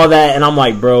 I saw that and I'm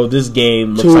like, bro, this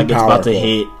game looks Too like it's about to powerful.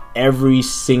 hit every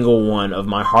single one of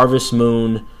my Harvest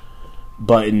Moon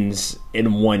buttons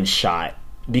in one shot.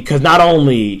 Because not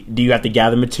only do you have to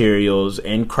gather materials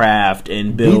and craft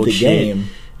and build the shit, game.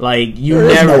 like you There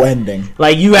is never no ending.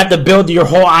 Like you have to build your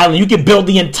whole island. You can build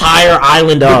the entire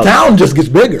island The up. town just gets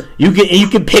bigger. You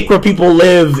can pick where people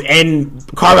live and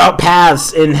carve out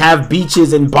paths and have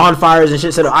beaches and bonfires and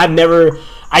shit. So I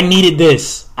needed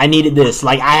this.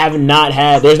 Like I have not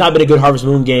had. There's not been a good Harvest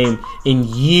Moon game in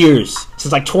years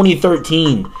since like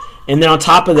 2013. And then on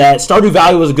top of that, Stardew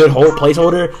Valley was a good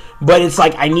placeholder, but it's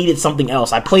like I needed something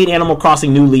else. I played Animal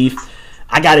Crossing New Leaf.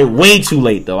 I got it way too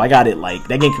late though. I got it like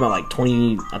that game came out like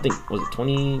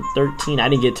 2013. I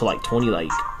didn't get to like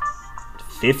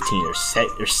 2015 or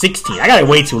 16. I got it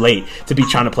way too late to be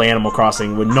trying to play Animal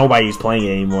Crossing when nobody's playing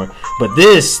it anymore. But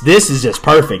this is just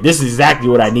perfect. This is exactly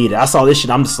what I needed. I saw this shit.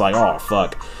 I'm just like, oh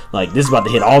fuck, like this is about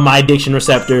to hit all my addiction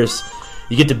receptors.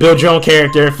 You get to build your own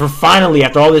character. For finally,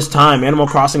 after all this time, Animal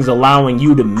Crossing is allowing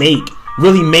you to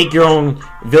really make your own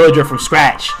villager from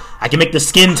scratch. I can make the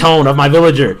skin tone of my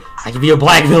villager. I can be a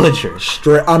black villager.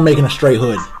 I'm making a straight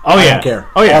hood. Oh yeah. I don't care.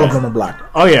 Oh yeah. All of them are black.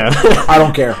 Oh yeah. I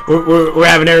don't care. We're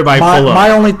having everybody pull up.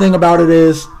 My only thing about it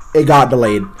is it got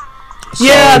delayed. So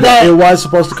Yeah, it was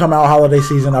supposed to come out holiday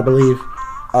season, I believe.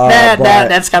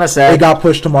 That's kind of sad. It got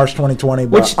pushed to March 2020.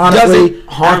 But Which honestly, doesn't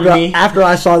harm me. after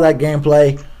I saw that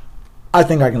gameplay, I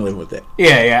think I can live with it.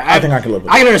 Yeah. I think I can live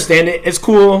with it. I can understand it. It's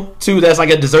cool too. That's like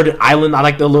a deserted island. I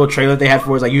like the little trailer they had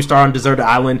for it. It's like you start on a deserted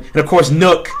island, and of course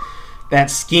Nook,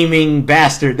 that scheming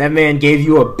bastard. That man gave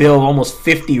you a bill of almost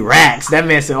 50 racks. That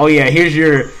man said, "Oh yeah, here's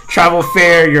your travel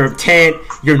fare, your tent,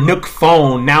 your Nook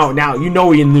phone. Now you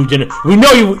know you're in the new generation. We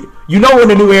know You know we're in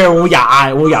the new era when we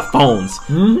got phones.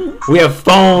 We have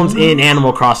phones in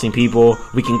Animal Crossing, people.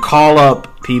 We can call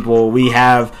up people. We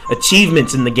have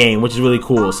achievements in the game, which is really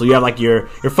cool. So you have like your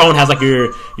phone has like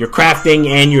your crafting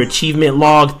and your achievement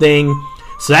log thing.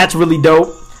 So that's really dope.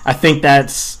 I think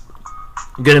that's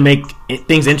gonna make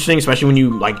things interesting, especially when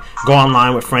you like go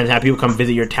online with friends and have people come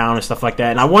visit your town and stuff like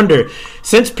that. And I wonder,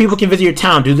 since people can visit your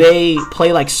town, do they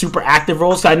play like super active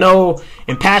roles? I know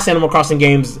in past Animal Crossing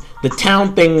games, the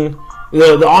town thing,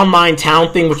 the online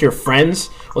town thing with your friends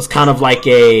was kind of like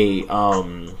they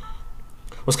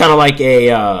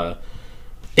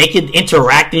could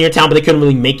interact in your town, but they couldn't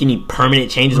really make any permanent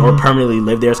changes or permanently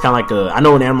live there. It's kind of like I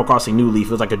know in Animal Crossing New Leaf,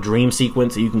 it was like a dream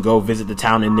sequence, so you can go visit the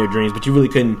town in their dreams, but you really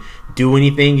couldn't do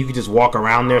anything. You could just walk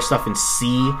around their stuff and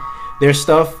see their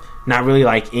stuff, not really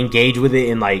like engage with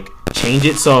it and like change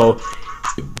it. So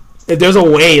if there's a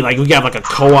way, like we have like a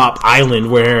co-op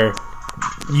island where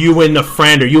you and a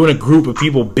friend or you and a group of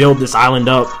people build this island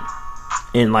up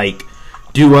and like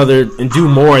do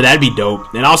more, that'd be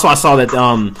dope. And also I saw that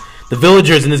the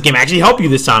villagers in this game actually help you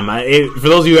this time. For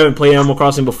those of you who haven't played Animal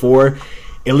Crossing before,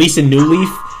 at least in New Leaf,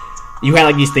 you had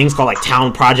like these things called like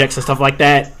town projects and stuff like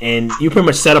that, and you pretty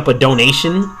much set up a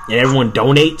donation, and everyone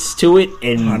donates to it.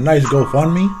 And nice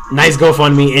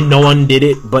GoFundMe, and no one did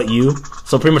it but you.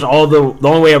 So pretty much the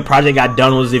only way a project got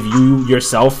done was if you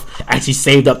yourself actually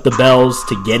saved up the bells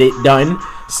to get it done.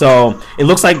 So it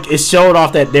looks like it showed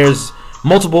off that there's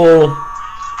multiple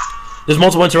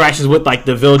interactions with like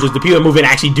the villagers. The people that move in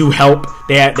actually do help.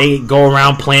 They go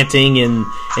around planting and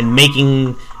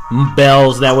making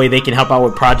bells. That way they can help out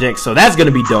with projects. So that's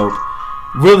gonna be dope.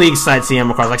 Really excited to see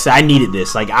Animal Crossing. Like I said, I needed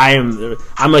this. Like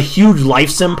I'm a huge life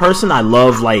sim person. I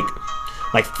love like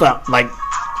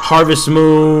Harvest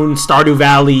Moon, Stardew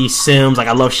Valley, Sims. Like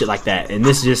I love shit like that. And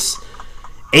this is just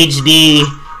HD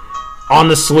on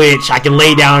the Switch. I can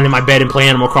lay down in my bed and play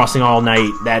Animal Crossing all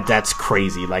night. That's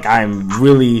crazy. Like I'm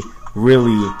really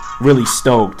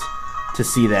stoked to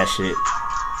see that shit.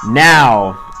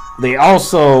 Now, they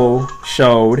also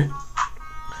showed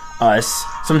us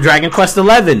some Dragon Quest XI,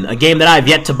 a game that I've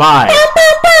yet to buy.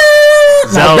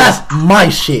 Now that's my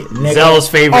shit, nigga. Zell's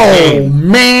favorite game. Oh,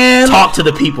 man. Talk to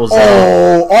the people,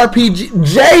 Zell. Oh,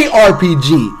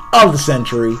 JRPG of the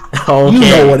century. Okay. You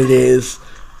know what it is.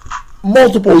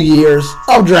 Multiple years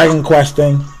of Dragon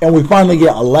Questing, and we finally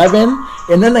get 11,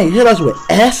 and then they hit us with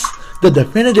S, the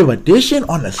definitive edition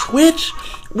on the Switch.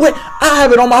 Wait, I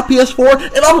have it on my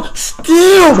PS4, and I'm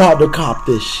still about to cop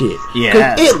this shit.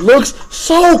 Yeah. Because it looks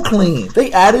so clean.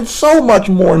 They added so much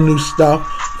more new stuff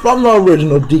from the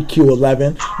original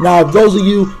DQ11. Now, if those of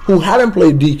you who haven't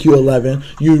played DQ11,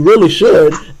 you really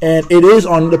should, and it is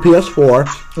on the PS4,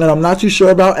 and I'm not too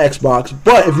sure about Xbox,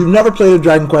 but if you've never played a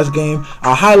Dragon Quest game,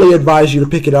 I highly advise you to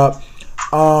pick it up.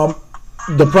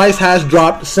 The price has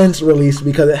dropped since release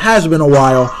because it has been a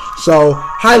while, so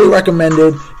highly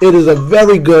recommended. It is a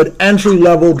very good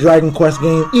entry-level Dragon Quest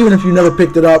game. Even if you never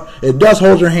picked it up, it does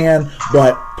hold your hand,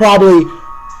 but probably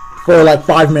for like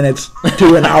 5 minutes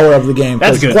to an hour of the game.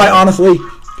 That's good. Quite honestly,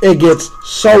 it gets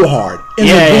so hard.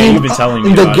 You've been telling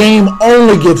me. The game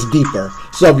only gets deeper.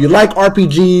 So if you like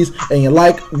RPGs and you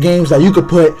like games that you could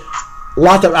put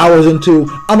lots of hours into,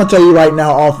 I'm gonna tell you right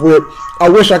now off rip, I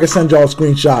wish I could send y'all a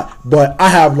screenshot, but I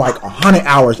have like 100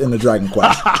 hours in the Dragon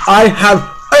Quest. I have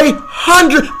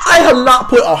not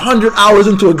put 100 hours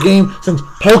into a game since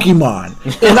Pokemon.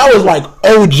 And that was like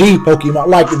OG Pokemon,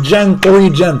 like Gen 3,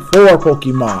 Gen 4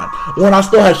 Pokemon, when I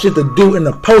still had shit to do in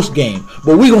the post game.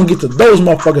 But we gonna get to those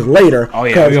motherfuckers later. Oh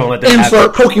yeah, we gonna let that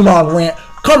insert happen. Pokemon rant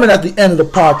coming at the end of the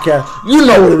podcast. You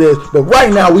know what it is. But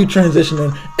right now we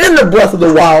transitioning into Breath of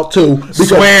the Wild 2 because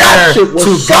that shit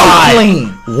was so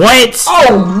clean. What?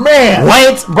 Oh man.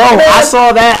 What? Bro, man. I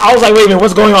saw that. I was like, wait a minute,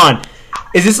 what's going on?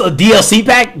 Is this a DLC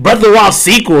pack? Breath of the Wild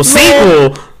sequel?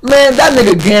 Man, that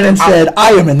nigga Ganon said,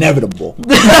 I am inevitable.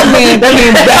 That man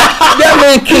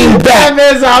came back. That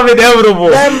man's I'm inevitable.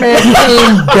 That man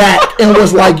came back and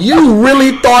was like, you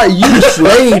really thought you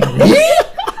slayed me?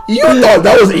 You thought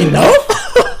that was enough?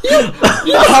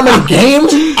 You know how many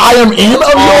games I am in of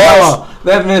yours?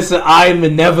 That man said, I am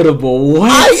inevitable.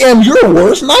 What? I am your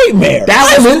worst nightmare.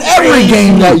 I'm in every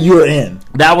game that you're in.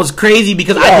 That was crazy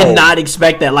because I did not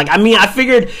expect that. Like, I mean, I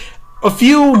figured a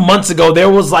few months ago there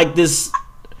was like this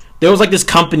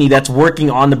company that's working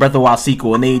on the Breath of the Wild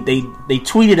sequel, and they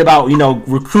tweeted about, you know,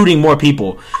 recruiting more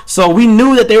people. So we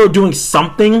knew that they were doing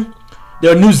something.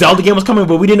 The new Zelda game was coming,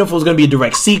 but we didn't know if it was going to be a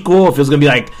direct sequel, if it was going to be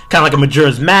like kind of like a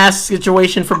Majora's Mask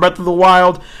situation for Breath of the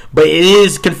Wild. But it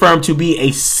is confirmed to be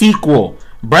a sequel.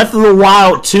 Breath of the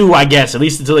Wild 2, I guess, at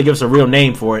least until they give us a real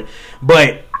name for it.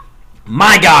 But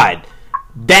my God,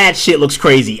 That shit looks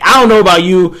crazy. I don't know about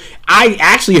you. I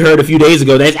actually heard a few days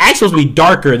ago that it's actually supposed to be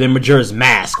darker than Majora's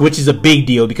Mask, which is a big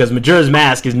deal because Majora's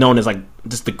Mask is known as like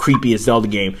just the creepiest Zelda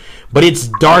game. But it's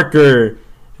darker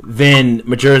than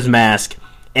Majora's Mask.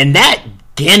 And that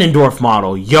Ganondorf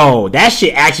model, yo, that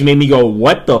shit actually made me go,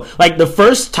 what the? Like, the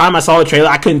first time I saw the trailer,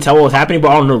 I couldn't tell what was happening,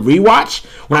 but on the rewatch,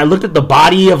 when I looked at the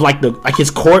body of, like, his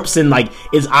corpse and, like,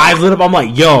 his eyes lit up, I'm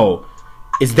like, yo,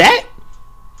 is that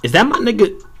my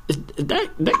nigga, is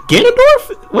that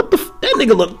Ganondorf? What the, that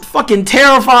nigga looked fucking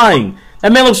terrifying.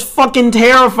 That man looks fucking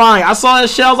terrifying. I saw that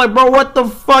shit, I was like, bro, what the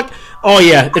fuck? Oh,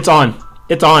 yeah, it's on.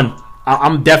 It's on.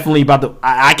 I'm definitely about to,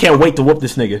 I can't wait to whoop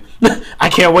this nigga. I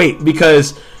can't wait,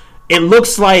 because it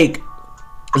looks like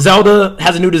Zelda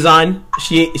has a new design.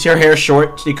 Her hair is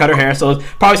short. She cut her hair, so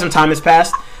probably some time has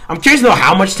passed. I'm curious to know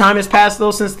how much time has passed,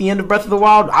 though, since the end of Breath of the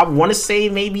Wild. I want to say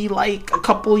maybe, like, a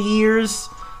couple years,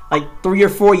 like 3 or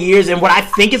 4 years. And what I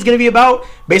think it's going to be about,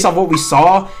 based off what we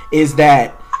saw, is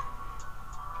that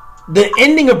the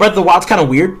ending of Breath of the Wild is kind of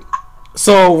weird.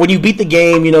 So when you beat the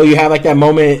game, you know, you have like that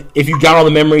moment, if you got all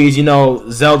the memories, you know,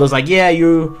 Zelda's like, yeah,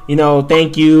 you know,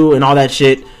 thank you and all that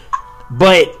shit.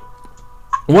 But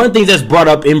one of the things that's brought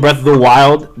up in Breath of the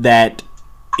Wild that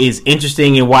is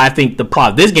interesting and why I think the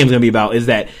plot of this game is going to be about is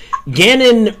that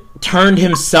Ganon turned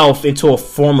himself into a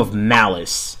form of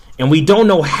malice. And we don't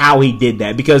know how he did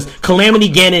that because Calamity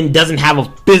Ganon doesn't have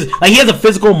he has a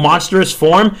physical monstrous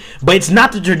form, but it's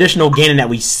not the traditional Ganon that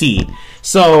we see.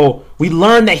 So we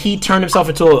learned that he turned himself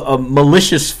into a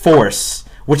malicious force,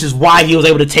 which is why he was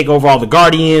able to take over all the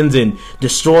Guardians and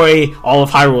destroy all of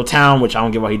Hyrule Town, which I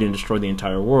don't get why he didn't destroy the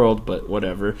entire world, but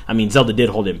whatever. I mean, Zelda did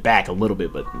hold him back a little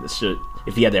bit, but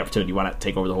if he had the opportunity, why not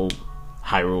take over the whole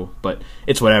Hyrule? But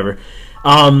it's whatever.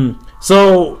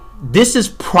 So this is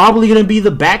probably going to be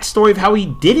the backstory of how he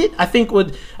did it. I think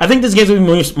this game's going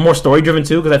to be more story driven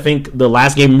too, because I think the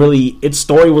last game really, its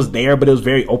story was there, but it was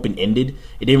very open ended.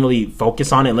 It didn't really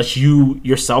focus on it unless you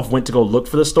yourself went to go look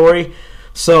for the story.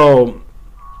 So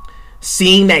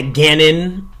seeing that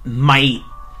Ganon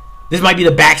this might be the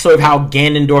backstory of how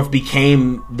Ganondorf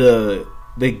became the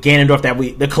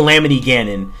Ganondorf the Calamity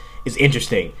Ganon is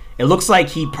interesting. It looks like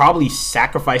he probably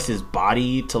sacrificed his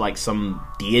body to like some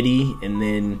deity, and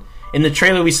then in the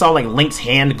trailer we saw like Link's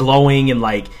hand glowing and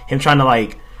like him trying to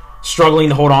like struggling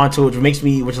to hold on to it,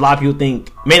 which a lot of people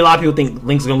think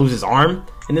Link's gonna lose his arm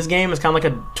in this game. It's kind of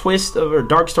like a twist or a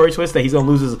dark story twist that he's gonna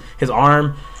lose his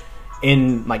arm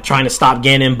in like trying to stop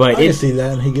Ganon, but I can see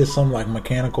that, and he gets some like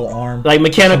mechanical arm, like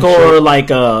mechanical or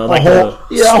like a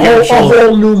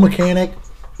whole new mechanic.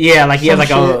 Yeah, like he has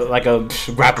like a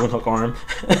grappling hook arm.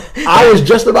 I was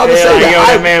just about to say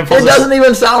that. It doesn't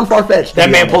even sound far fetched.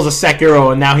 That man pulls a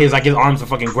Sekiro, and now his arms are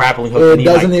fucking grappling hook. It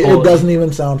doesn't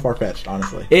even sound far fetched,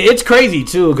 honestly. It's crazy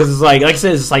too, because it's like I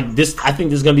said, it's like this. I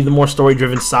think this is gonna be the more story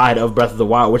driven side of Breath of the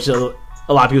Wild, which a lot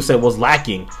of people said was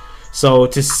lacking. So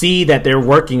to see that they're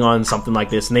working on something like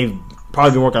this, and they've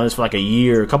probably been working on this for like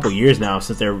a couple of years now,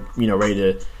 since they're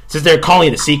since they're calling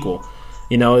it a sequel.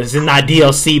 You know, it's not a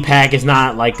DLC pack. It's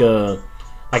not like an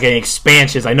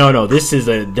expansion. It's like no, this is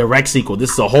a direct sequel.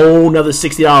 This is a whole nother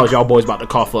 $60 y'all boys about to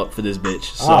cough up for this bitch.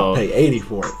 So I'll pay $80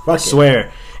 for it. Fuck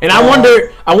swear. And I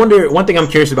wonder. One thing I'm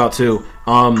curious about too.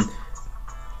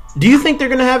 Do you think they're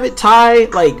gonna have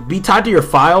it be tied to your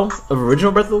file of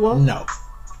original Breath of the Wild? No.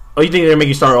 Oh, you think they're gonna make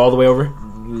you start all the way over?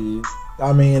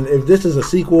 I mean, if this is a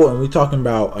sequel and we're talking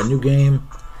about a new game,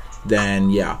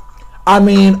 then yeah. I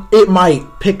mean, it might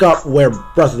pick up where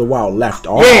Breath of the Wild left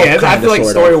off. Yeah, I feel like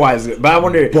story-wise, but I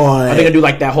wonder, are they gonna do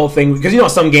like that whole thing? Because you know,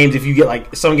 some games, if you get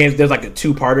like some games, there's like a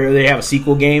two-parter. They have a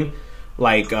sequel game,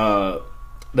 like the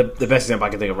best example I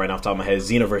can think of right now off the top of my head is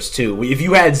Xenoverse 2. If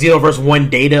you had Xenoverse 1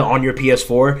 data on your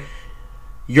PS4,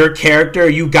 your character,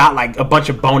 you got like a bunch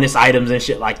of bonus items and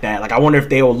shit like that. Like, I wonder if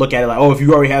they will look at it like, oh, if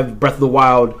you already have Breath of the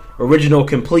Wild original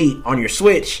complete on your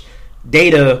Switch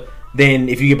data, then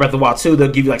if you get Breath of the Wild 2, they'll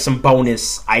give you like some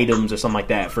bonus items or something like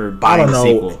that for buying the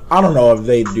sequel. I don't know if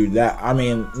they do that. I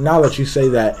mean, now that you say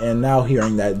that, and now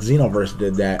hearing that Xenoverse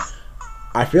did that,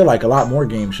 I feel like a lot more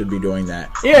games should be doing that.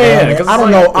 Yeah. I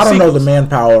don't know the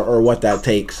manpower or what that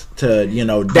takes to do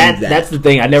that. That's the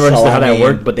thing. I never understood how that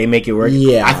worked, but they make it work.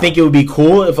 Yeah. I think it would be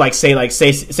cool if say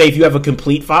if you have a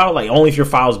complete file, like only if your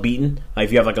file's beaten. Like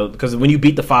if you have because when you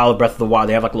beat the file of Breath of the Wild,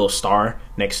 they have like a little star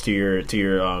next to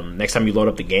your next time you load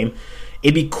up the game.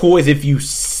 It'd be cool as if you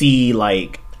see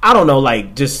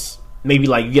just maybe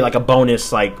like you get like a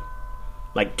bonus like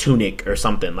tunic or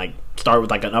something, like start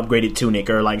with like an upgraded tunic,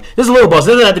 or like there's a little boss.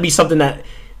 It doesn't have to be something that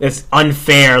it's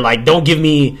unfair. Like, don't give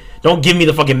me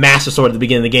the fucking Master Sword at the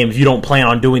beginning of the game if you don't plan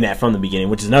on doing that from the beginning,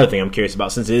 which is another thing I'm curious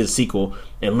about since it is a sequel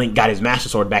and Link got his Master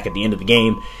Sword back at the end of the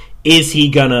game. Is he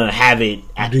gonna have it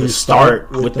at the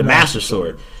start with the Master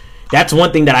Sword? That's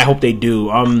one thing that I hope they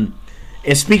do. And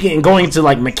speaking and going into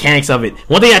like mechanics of it,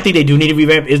 one thing I think they do need to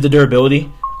revamp is the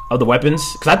durability of the weapons,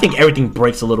 because I think everything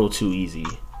breaks a little too easy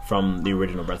from the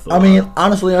original Breath of the Wild. I mean,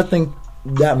 honestly, I think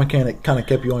that mechanic kind of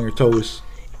kept you on your toes.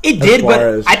 It did,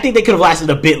 but I think they could have lasted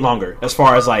a bit longer as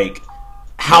far as like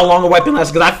how long a weapon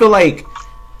lasts. Because I feel like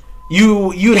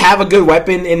you'd have a good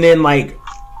weapon, and then like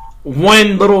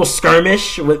one little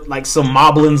skirmish with like some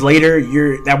moblins later,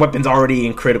 that weapon's already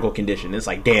in critical condition. It's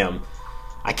like, damn,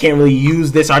 I can't really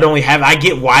use this. I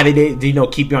get why they did,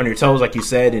 keep you on your toes, like you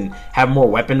said, and have more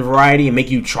weapon variety and make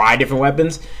you try different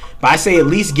weapons. But I say at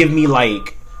least give me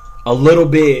like a little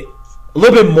bit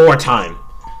more time.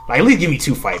 Like, at least give me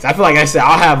 2 fights. I feel like I said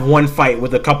I'll have one fight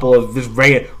with a couple of just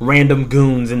random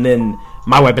goons, and then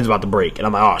my weapon's about to break, and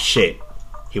I'm like, oh shit,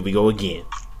 here we go again.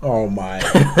 Oh my!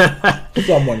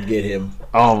 Someone get him!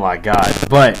 Oh my god!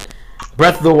 But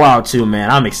Breath of the Wild 2, man,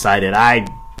 I'm excited.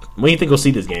 When do you think we'll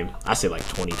see this game? I say like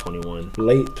 2021.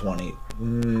 Late 20.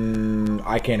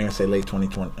 I can't even say late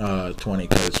 2020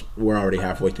 because we're already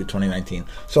halfway through 2019.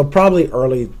 So probably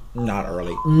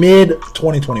mid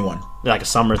 2021. Like a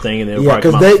summer thing, and then it'll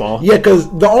probably come out in the fall. Yeah, because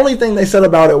the only thing they said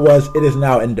about it was it is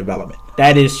now in development.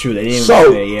 That is true. They didn't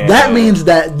that means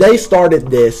that they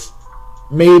started this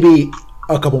maybe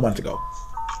a couple months ago.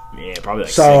 Yeah, probably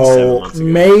like 6-7 months ago.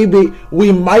 Maybe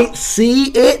we might see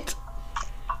it.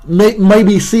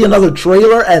 Maybe see another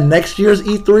trailer at next year's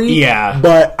E3. Yeah,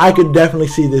 but I could definitely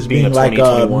see this being like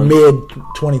a mid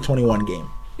 2021 game.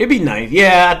 It'd be nice.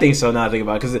 Yeah, I think so. Now I think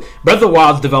about it, because Breath of the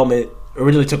Wild's development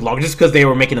originally took longer just because they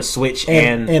were making a Switch,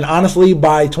 and honestly,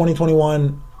 by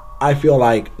 2021, I feel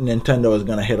like Nintendo is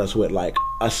gonna hit us with like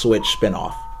a Switch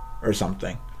spinoff or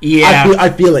something. Yeah,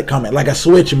 I feel it coming, like a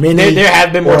Switch Mini. There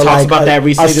have been more talks like about that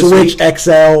recently. A Switch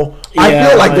XL. I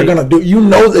feel like they're gonna do. You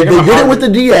know that they did it with the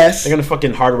DS. They're gonna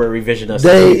fucking hardware revision us.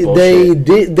 They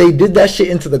did that shit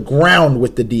into the ground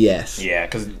with the DS. Yeah,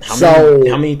 because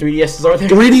how many 3DSs are there?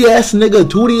 3DS, nigga,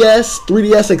 2DS,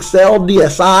 3DS XL,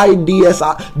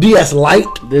 DSi, DS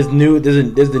Lite. There's the new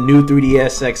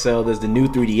 3DS XL. There's the new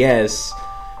 3DS.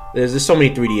 There's so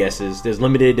many 3DSs. There's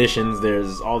limited editions.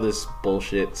 There's all this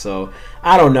bullshit. So,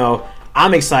 I don't know.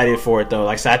 I'm excited for it, though.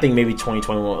 Like I said, I think maybe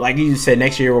 2021. Like you said,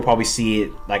 next year we'll probably see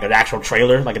it, like an actual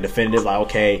trailer, like a definitive, like,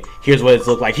 okay, here's what it's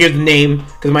look like. Here's the name,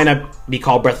 because it might not be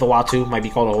called Breath of the Wild 2. It might be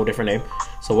called a whole different name.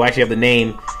 So we'll actually have the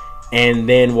name, and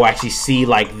then we'll actually see,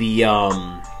 like, the...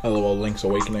 LOL Link's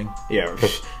Awakening. Yeah.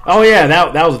 Oh yeah,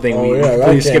 that was the thing we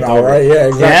completely skipped over. Right? Yeah,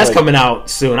 exactly. Yeah, that's coming out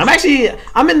soon. I'm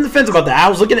in the fence about that. I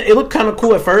was looking at it, looked kind of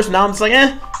cool at first. Now I'm just like,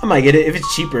 I might get it if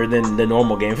it's cheaper than the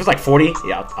normal game. If it's like 40,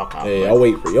 yeah, I'll cop it. Yeah, I'll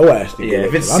wait for your ass to get it.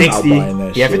 If it's 60,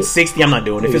 if it's 60, I'm not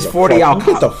doing it. If it's 40, I'll cop.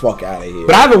 Get the fuck out of here.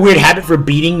 But I have a weird habit for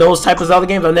beating those type of Zelda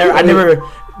games. I never.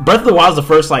 Breath of the Wild is the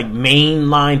first like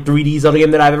mainline 3D Zelda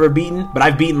game that I've ever beaten, but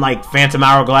I've beaten like Phantom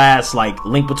Hourglass, like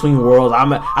Link Between Worlds. I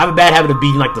have a bad habit of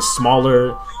beating like the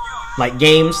smaller like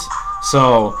games,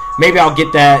 so maybe I'll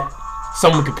get that.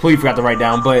 Someone completely forgot to write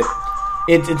down, but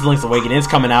it's Link's Awakening. It's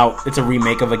coming out. It's a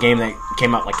remake of a game that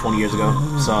came out like 20 years ago,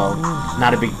 so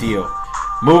not a big deal.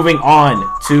 Moving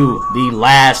on to the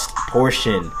last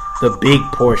portion, the big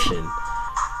portion.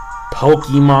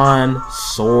 Pokemon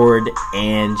Sword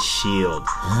and Shield.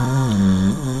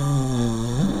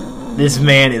 This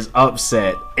man is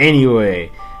upset.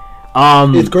 Anyway,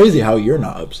 it's crazy how you're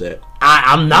not upset.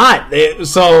 I'm not.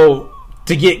 So,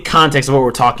 to get context of what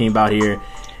we're talking about here,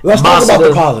 let's talk about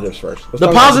the positives first.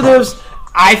 The positives,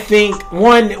 I think,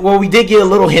 we did get a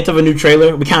little hint of a new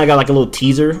trailer. We kind of got like a little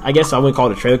teaser, I guess. I wouldn't call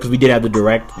it a trailer because we did have the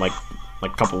direct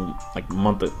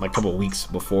couple weeks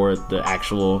before the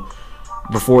actual.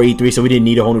 Before E3, so we didn't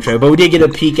need a whole new trailer. But we did get a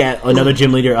peek at another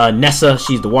gym leader, Nessa.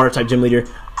 She's the water type gym leader,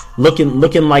 looking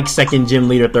like second gym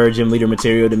leader, third gym leader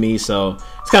material to me. So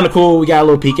it's kind of cool. We got a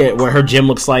little peek at what her gym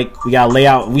looks like. We got a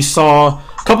layout. We saw a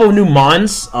couple of new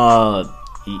mons. Like,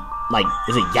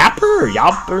 is it Yapper or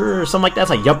Yopper or something like that? It's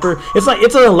like Yupper.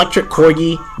 It's an electric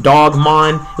corgi dog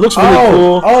mon. It looks really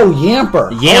cool. Oh,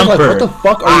 Yamper. Yamper. Like, what the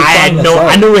fuck are you trying to say?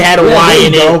 I knew it had a Y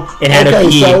in it. It had a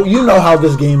P. So you know how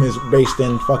this game is based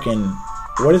in fucking.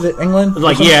 What is it, England? It's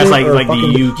like the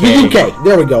UK. The UK.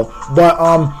 There we go. But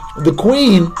the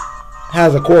Queen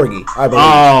has a corgi, I believe.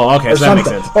 Oh, okay, so that makes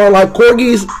sense. Or like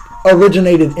corgis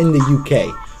originated in the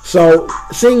UK. So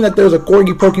seeing that there's a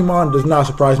corgi Pokemon does not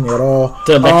surprise me at all.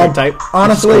 The electric type.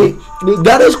 Honestly,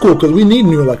 that is cool because we need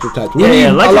new electric types. We need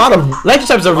a lot of electric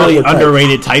types are really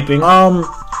underrated typing.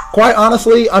 quite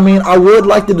honestly, I mean, I would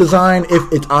like the design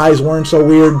if its eyes weren't so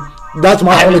weird. That's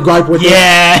my only gripe with it.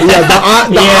 Yeah. The eyes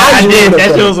I did. ruined it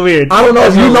That for me. feels weird. I don't know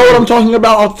if you feels know what weird. I'm talking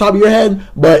about off the top of your head,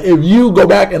 but if you go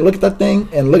back and look at that thing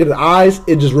and look at the eyes,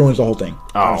 it just ruins the whole thing.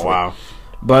 Oh, honestly. wow.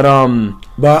 But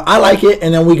I like it,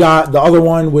 and then we got the other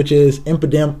one, which is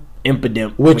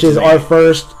Impidimp, which is our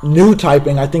first new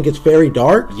typing. I think it's Fairy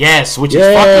Dart. Yes, which is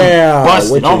fucking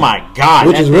busted. Oh my god,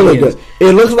 which that is thing really good.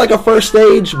 It looks like a first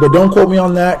stage, but don't quote me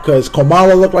on that because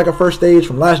Komala looked like a first stage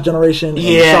from last generation. And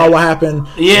you saw what happened.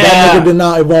 Yeah, that nigga did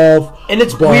not evolve. And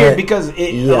it's weird because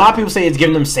a lot of people say it's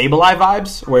giving them Sableye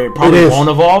vibes, where it probably won't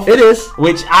evolve. It is,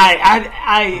 which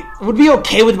I would be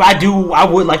okay with. But I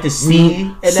would like to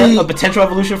see a potential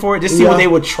evolution for it. Just see what they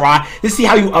would try. Just see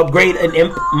how you upgrade an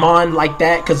Impmon like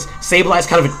that, because Sableye is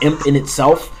kind of an imp in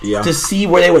itself. Yeah. To see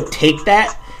where they would take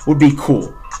that would be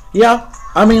cool. Yeah.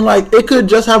 I mean, like, it could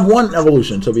just have one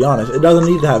evolution, to be honest. It doesn't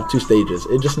need to have 2 stages.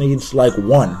 It just needs, like,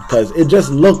 one, because it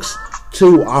just looks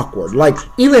too awkward. Like,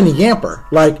 even Yamper,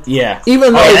 like,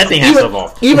 even though that thing has to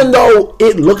evolve. Even though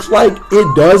it looks like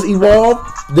it does evolve,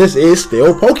 this is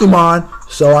still Pokemon.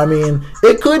 So, I mean,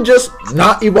 it could just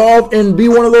not evolve and be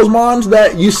one of those mons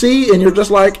that you see and you're just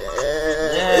like,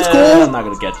 it's cool. I'm not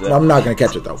going to catch that. I'm not going to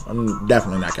catch it, though. I'm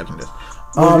definitely not catching this.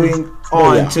 Moving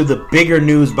on to the bigger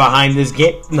news behind this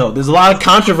game. No, there's a lot of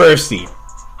controversy.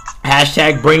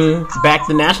 Hashtag bring back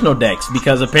the national decks,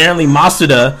 because apparently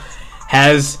Masuda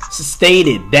has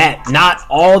stated that not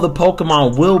all the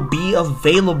Pokemon will be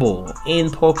available in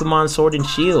Pokemon Sword and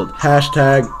Shield.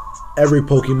 Hashtag every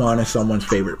Pokemon is someone's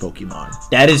favorite Pokemon.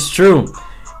 That is true.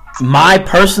 My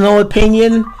personal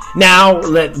opinion,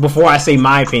 before I say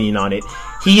my opinion on it,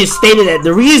 he has stated that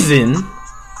the reason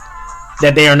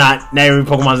that they are not every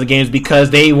Pokemon's in the game is because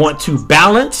they want to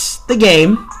balance the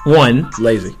game, one.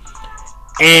 Lazy.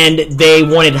 And they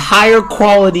wanted higher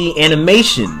quality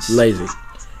animations. Lazy.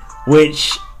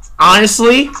 Which,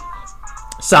 honestly,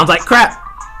 sounds like crap.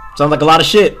 Sounds like a lot of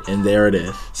shit. And there it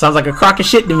is. Sounds like a crock of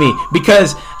shit to me.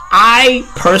 Because I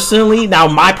personally,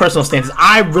 my personal stance is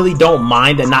I really don't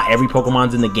mind that not every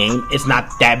Pokemon's in the game. It's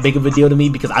not that big of a deal to me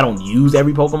because I don't use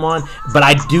every Pokemon. But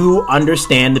I do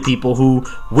understand the people who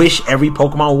wish every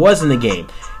Pokemon was in the game.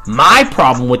 My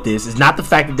problem with this is not the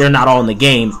fact that they're not all in the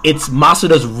game. It's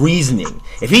Masuda's reasoning.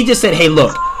 If he just said, hey,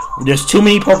 look, there's too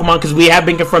many Pokemon, because we have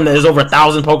been confirmed that there's over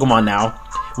 1,000 Pokemon now,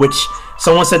 which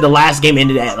someone said the last game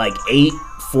ended at like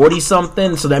 840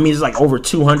 something, so that means like over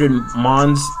 200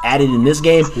 mons added in this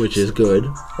game, which is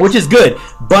good.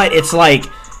 But it's like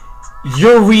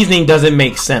your reasoning doesn't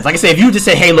make sense. Like I said, if you just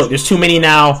say, hey, look, there's too many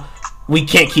now, we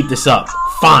can't keep this up,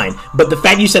 fine. But the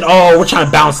fact you said, oh, we're trying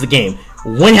to balance the game,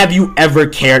 when have you ever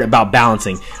cared about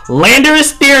balancing?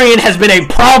 Landorus Therian has been a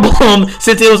problem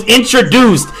since it was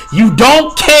introduced. You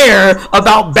don't care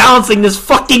about balancing this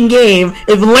fucking game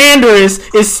if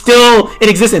Landorus is still in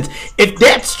existence. If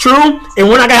that's true, and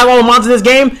we're not gonna have all the mons in this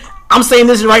game, I'm saying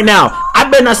this right now. I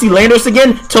better not see Landorus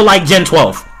again till like Gen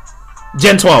 12.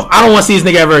 Gen 12. I don't want to see this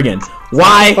nigga ever again.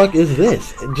 Why? What the fuck is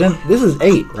this? This is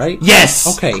 8, right?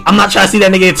 Yes. Okay. I'm not trying to see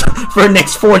that nigga for the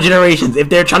next 4 generations if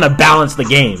they're trying to balance the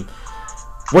game.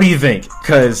 What do you think?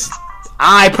 Because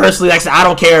I personally, like I said, I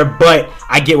don't care, but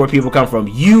I get where people come from.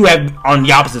 You have on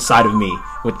the opposite side of me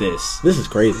with this. This is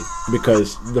crazy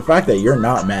because the fact that you're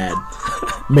not mad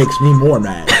makes me more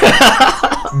mad.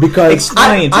 Because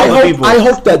I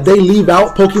hope that they leave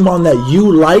out Pokemon that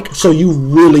you like, so you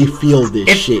really feel this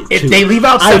shit. If too. they leave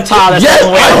out Sceptile, that's yes,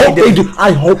 the way I hope they do.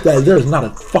 I hope that there's not a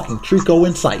fucking Trico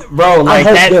in sight, bro. Like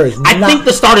I that. I think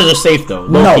the starters are safe though.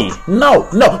 No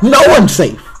one's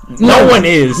safe. No one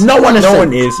is. No one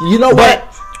is. You know what?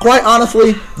 Quite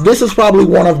honestly, this is probably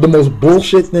one of the most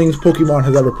bullshit things Pokemon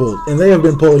has ever pulled. And they have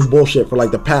been pulling bullshit for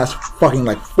like the past fucking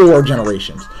like 4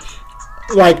 generations.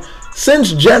 Like,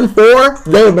 since Gen 4,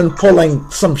 they have been pulling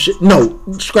some shit. No,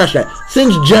 scratch that.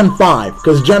 Since Gen 5,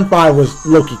 because Gen 5 was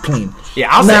low-key clean. Yeah,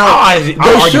 I'll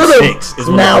argue 6 is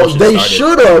now, they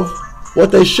should have,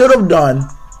 what they should have done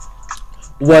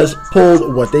was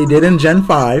pulled what they did in Gen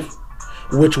 5,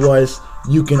 which was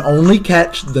you can only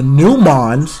catch the new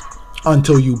mons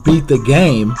until you beat the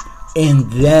game,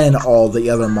 and then all the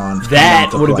other mons.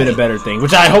 That would have been a better thing,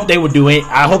 which I hope they would do it.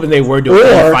 I hope they were doing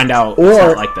it and find out it's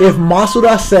not like that. If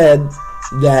Masuda said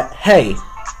that, hey,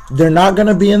 they're not going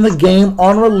to be in the game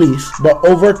on release, but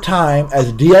over time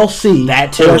as DLC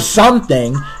or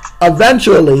something,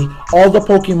 eventually all the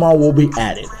Pokemon will be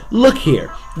added. Look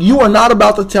here, you are not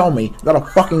about to tell me that a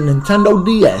fucking Nintendo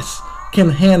DS can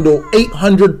handle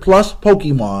 800 plus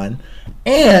Pokemon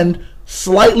and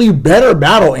slightly better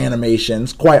battle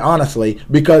animations, quite honestly,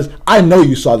 because I know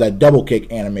you saw that double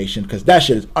kick animation, because that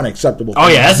shit is unacceptable. Oh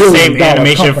yeah, that's the same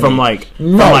animation from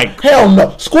hell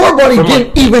no. Score Bunny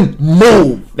didn't even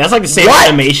move. That's like the same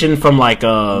animation from like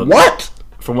what?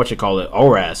 From what you call it,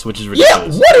 ORAS, which is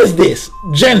ridiculous. Yeah, what is this?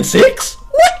 Gen 6?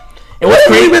 What? What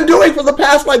have we been doing for the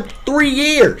past 3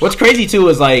 years? What's crazy too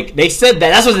is like they said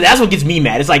that's what gets me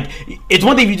mad. It's like it's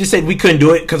one thing if you just said we couldn't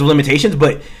do it because of limitations,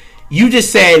 but you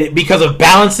just said because of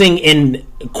balancing in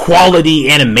quality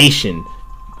animation.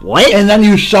 What? And then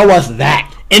you show us that.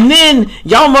 And then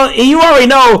you already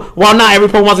know. While not every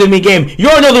Pokemon's gonna be in the game, you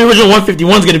already know the original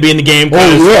 151's gonna be in the game.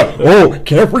 Oh yeah. Oh,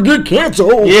 can't forget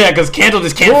Kanto. Yeah, because Kanto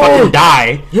just can't fucking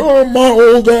die. My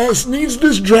old ass needs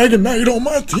this Dragonite on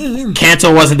my team.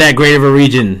 Kanto wasn't that great of a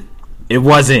region. It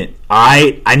wasn't.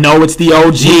 I know it's the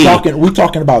OG. We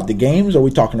talking about the games, or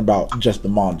we talking about just the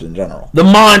Mons in general? The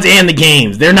Mons and the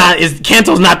games. They're not.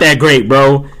 Kanto's not that great,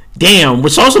 bro. Damn, we'll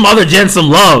show some other gens some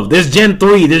love. There's Gen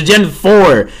 3, there's Gen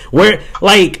 4.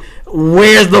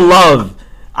 Where's the love?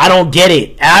 I don't get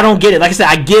it. Like I said,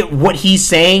 I get what he's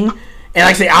saying, and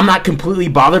like I say, I'm not completely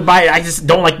bothered by it. I just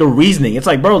don't like the reasoning. It's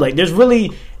like, bro, like there really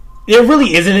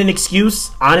isn't an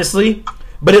excuse, honestly.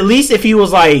 But at least if he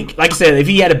was like I said, if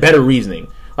he had a better reasoning.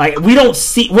 Like we're not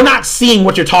seeing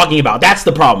what you're talking about. That's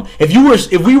the problem. If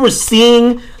we were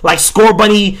seeing like Score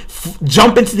Bunny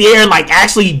jump into the air and like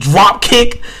actually drop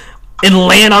kick and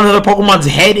land on another Pokemon's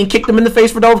head and kick them in the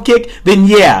face for double kick, then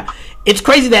yeah. It's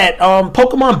crazy that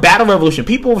Pokemon Battle Revolution,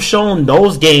 people have shown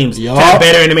those games to have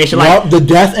better animation. Like the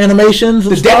death animations.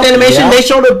 Death animation, they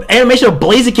showed an animation of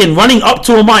Blaziken running up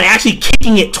to a mine, actually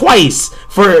kicking it twice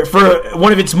for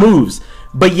one of its moves.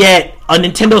 But yet a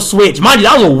Nintendo Switch, mind you,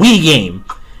 that was a Wii game.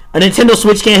 A Nintendo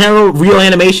Switch can't handle real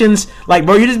animations. Like,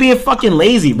 bro, you're just being fucking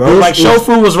lazy, bro. Like,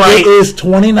 Shofu was right. It is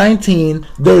 2019.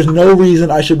 There's no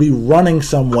reason I should be running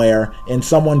somewhere and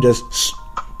someone just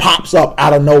pops up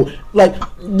out of nowhere. Like,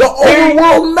 the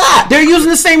overworld map. They're using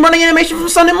the same running animation from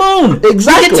Sun and Moon.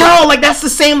 Exactly. You can tell, like, that's the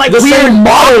same, like, the weird same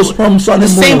models from Sun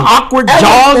and Moon. The same awkward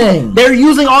jog. They're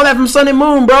using all that from Sun and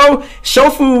Moon, bro.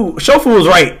 Shofu was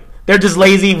right. They're just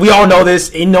lazy. We all know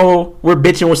this. You know, we're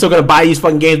bitching. We're still gonna buy these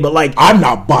fucking games, but like, I'm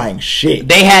not buying shit.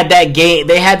 They had that game.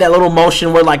 They had that little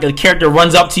motion where like a character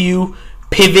runs up to you,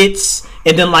 pivots,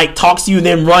 and then like talks to you,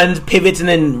 then runs, pivots, and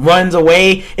then runs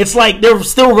away. It's like they're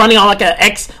still running on like a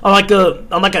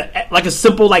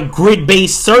simple like grid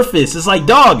based surface. It's like,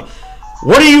 dog,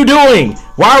 what are you doing?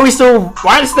 Why are they still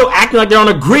acting like they're on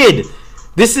a grid?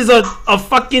 This is a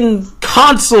fucking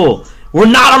console. We're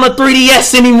not on a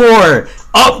 3DS anymore.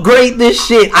 Upgrade this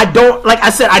shit. I don't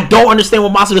understand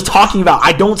what Monster is talking about.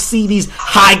 I don't see these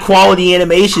high quality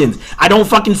animations. I don't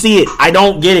fucking see it. I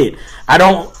don't get it.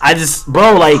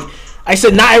 Bro, like I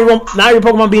said, not every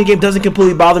Pokemon being a game doesn't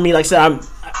completely bother me. Like I said,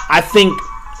 I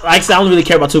don't really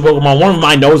care about two Pokemon. One of them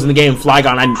I know is in the game,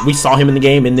 Flygon. We saw him in the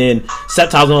game, and then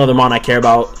Sceptile's another Mon I care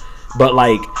about. But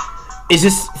like, it's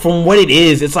just from what it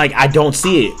is, it's like I don't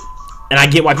see it. And I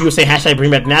get why people say hashtag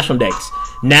bring back the National Dex.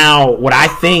 Now, what I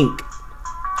think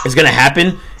is going to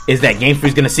happen is that Game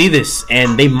Freak's going to see this,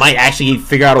 and they might actually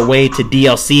figure out a way to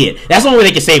DLC it. That's the only way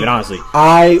they can save it, honestly.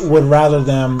 I would rather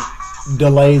them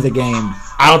delay the game.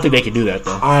 I don't think they can do that,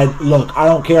 though. I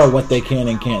don't care what they can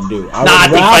and can't do.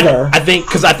 I think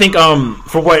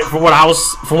from what I've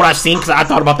seen, because I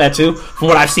thought about that too. From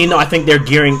what I've seen, though, I think they're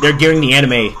gearing the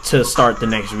anime to start the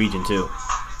next region too.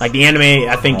 Like the anime,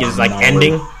 I think is like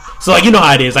ending. So, like, you know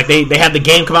how it is. Like, they have the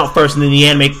game come out first, and then the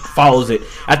anime follows it.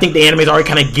 I think the anime is already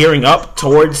kind of gearing up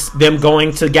towards them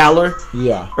going to Galar.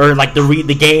 Yeah. Or, like,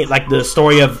 the game, like, the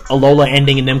story of Alola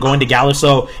ending and them going to Galar.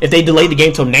 So, if they delay the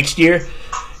game till next year,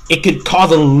 it could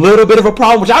cause a little bit of a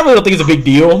problem, which I really don't think is a big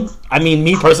deal. I mean,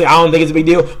 me personally, I don't think it's a big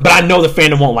deal. But I know the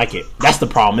fandom won't like it. That's the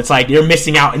problem. It's like, you're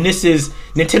missing out. And this is...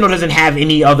 Nintendo doesn't have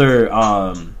any other,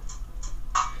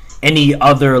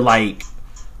 like...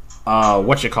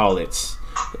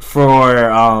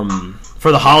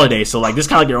 for the holiday, so like this is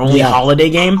kind of like their only holiday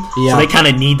game, so they kind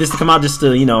of need this to come out just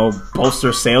to, you know,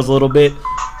 bolster sales a little bit.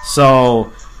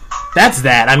 So that's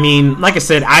that. I mean, like I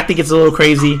said, I think it's a little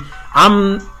crazy.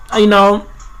 I'm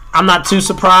not too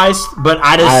surprised, but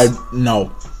I just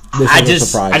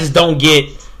don't get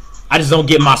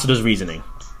Masuda's reasoning.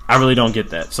 I really don't get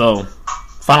that. So,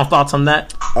 final thoughts on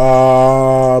that?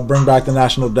 Bring back the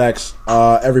National Dex.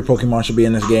 Every Pokemon should be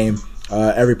in this game.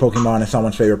 Every Pokemon is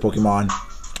someone's favorite Pokemon.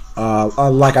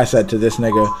 Like I said to this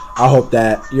nigga, I hope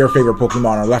that your favorite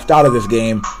Pokemon are left out of this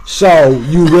game so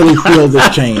you really feel this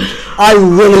change. I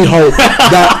really hope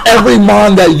that every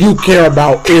Mon that you care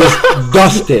about is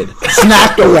dusted,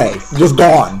 snapped away, just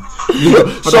gone.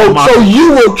 So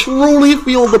you will truly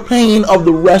feel the pain of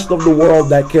the rest of the world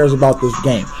that cares about this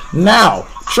game. Now,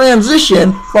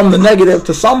 transition from the negative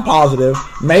to some positive,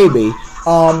 maybe.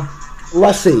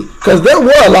 Let's see, because there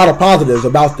were a lot of positives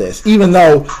about this, even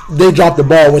though they dropped the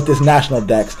ball with this national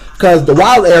dex. Because the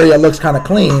wild area looks kind of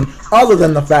clean, other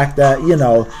than the fact that, you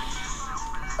know,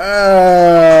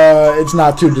 it's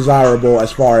not too desirable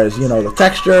as far as, you know, the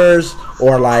textures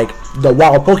or like the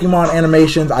wild Pokemon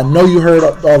animations. I know you heard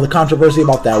all the controversy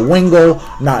about that Wingull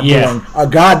not doing a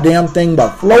goddamn thing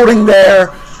but floating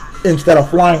there instead of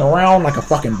flying around like a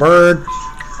fucking bird.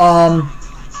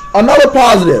 Another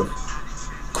positive,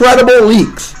 credible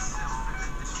leaks.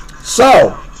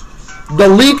 So, the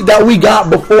leak that we got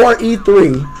before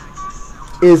E3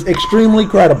 is extremely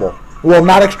credible. Well,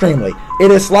 not extremely. It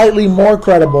is slightly more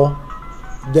credible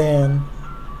than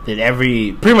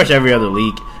pretty much every other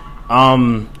leak.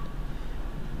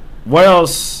 What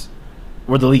else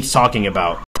were the leaks talking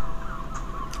about?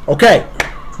 Okay,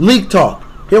 leak talk.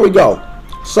 Here we go.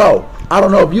 So, I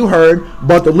don't know if you heard,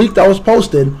 but the leak that was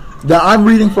posted, that I'm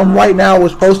reading from right now,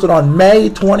 was posted on May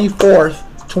 24th,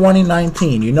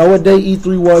 2019. You know what day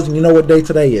E3 was, and you know what day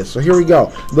today is. So here we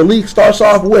go. The leak starts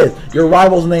off with, your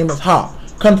rival's name is Hop.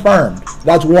 Confirmed.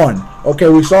 That's one. Okay,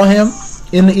 we saw him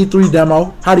in the E3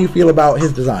 demo. How do you feel about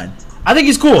his design? I think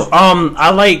he's cool. I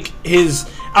like his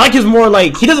more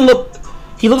like, he looks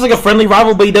like a friendly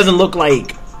rival, but he doesn't look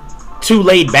like too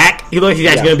laid back. He looks like he's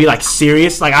actually going to be like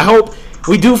serious. Like, I hope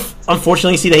we do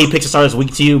unfortunately see that he picks a star that's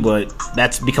weak to you, but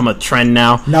that's become a trend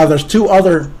now. Now there's two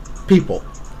other people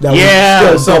that we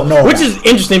still don't know, which is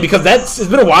interesting because it's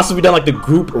been a while since we've done like the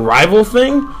group rival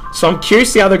thing. So I'm curious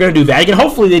to see how they're going to do that again.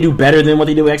 Hopefully they do better than what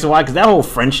they did with X and Y, because that whole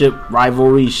friendship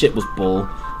rivalry shit was bull.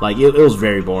 Like, it was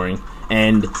very boring.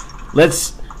 And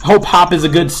let's hope Hop is a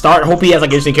good start. Hope he has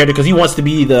like an interesting character, because he wants to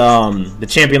be the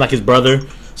champion like his brother.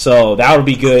 So that would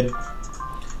be good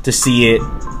to see it.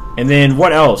 And then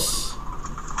what else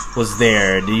was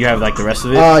there? Do you have like the rest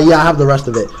of it? Yeah, I have the rest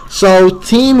of it. So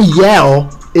Team Yell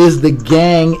is the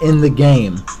gang in the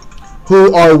game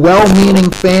who are well-meaning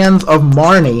fans of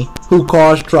Marnie who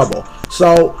caused trouble.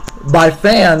 So by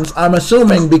fans, I'm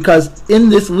assuming, because in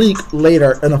this leak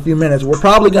later in a few minutes, we're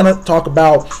probably going to talk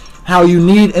about how you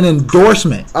need an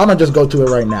endorsement. I'm going to just go to it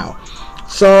right now.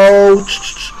 So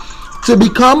to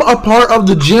become a part of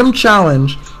the gym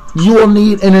challenge, you will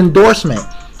need an endorsement.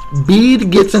 Bede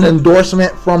gets an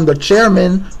endorsement from the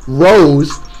chairman,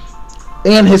 Rose,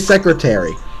 and his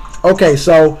secretary. Okay,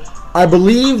 so I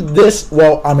believe this,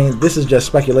 well, I mean, this is just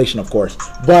speculation, of course,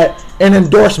 but an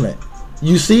endorsement.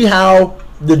 You see how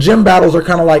the gym battles are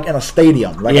kind of like in a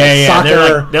stadium, like a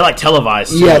soccer. They're like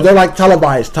televised. Yeah, they're like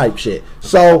televised type shit.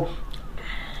 So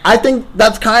I think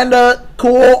that's kind of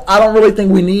cool. I don't really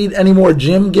think we need any more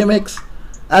gym gimmicks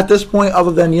at this point,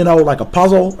 other than, you know, like a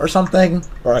puzzle or something,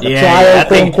 or like a trial, I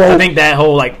think that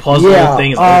whole like puzzle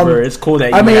thing is over. It's cool that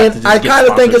you I kind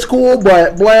of think it's cool,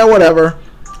 but boy, whatever.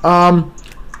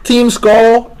 Team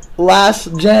Skull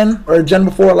last gen, or gen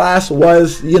before last,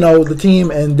 was, you know, the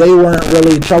team, and they weren't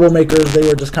really troublemakers. They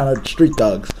were just kind of street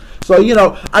thugs. So, you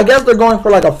know, I guess they're going for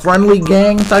like a friendly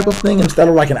gang type of thing instead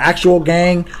of like an actual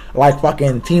gang, like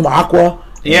fucking Team Aqua.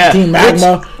 Yeah, Team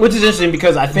Magma, which is interesting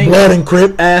because I think Blood and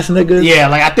Crip ass niggas. Yeah,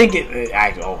 like I think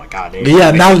oh my god.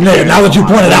 Yeah, now that you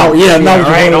pointed out. Yeah, now that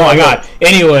you pointed out. Oh my god.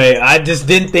 Anyway, I just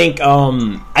didn't think.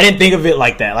 I didn't think of it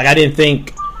like that. Like, I didn't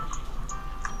think.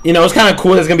 You know, it's kind of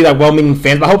cool. There's gonna be like well-meaning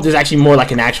fans, but I hope there's actually more like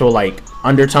an actual like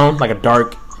undertone, like a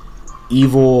dark,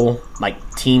 evil like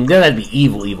team. There doesn't have to be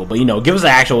evil, but, you know, give us an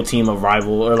actual team of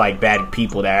rival or like bad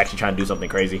people that are actually trying to do something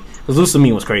crazy. Because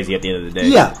Lusamine was crazy at the end of the day.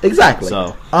 Yeah, exactly.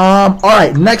 So, all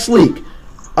right, next leak.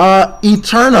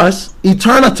 Eternatus.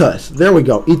 There we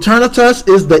go. Eternatus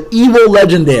is the evil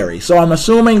legendary. So I'm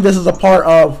assuming this is a part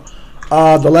of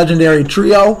the legendary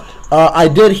trio. I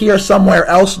did hear somewhere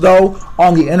else, though,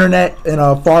 on the internet in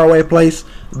a faraway place,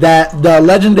 that the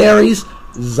legendaries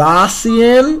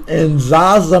Zacian and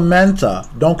Zazamenta.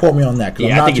 Don't quote me on that,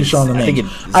 because I'm not too sure on the name. I think it's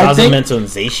Zazamenta and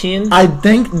Zacian. I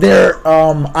think they're.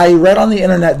 I read on the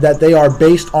internet that they are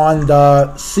based on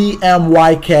the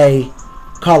CMYK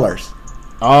colors.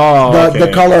 Oh,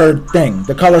 the color thing,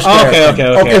 the color square.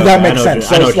 Okay, if that makes sense.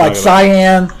 So it's like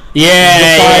cyan.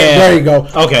 Yeah. There you go.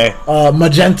 Okay.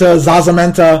 Magenta,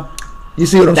 Zazamenta. You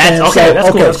see what I'm saying? Okay,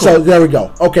 that's cool. So there we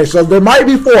go. Okay, so there might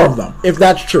be 4 of them, if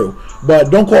that's true.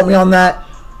 But don't quote me on that.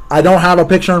 I don't have a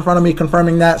picture in front of me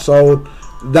confirming that, so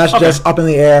that's just up in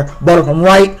the air. But if I'm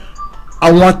right,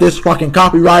 I want this fucking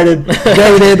copyrighted,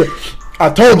 dated. I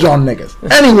told y'all niggas.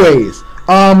 Anyways,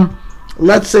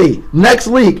 Let's see. Next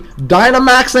leak.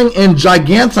 Dynamaxing and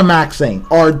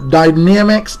Gigantamaxing are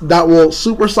dynamics that will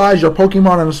supersize your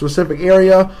Pokemon in a specific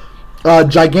area.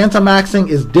 Gigantamaxing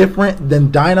is different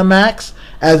than Dynamax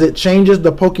as it changes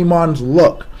the Pokemon's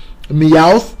look.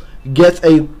 Meowth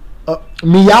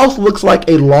looks like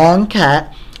a long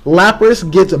cat.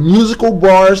 Lapras gets musical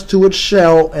bars to its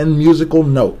shell and musical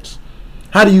notes.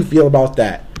 How do you feel about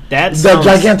that? That's the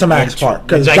Gigantamax part,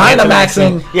 because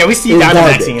Dynamaxing, yeah, we see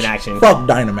Dynamaxing in action. Fuck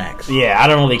Dynamax. Yeah, I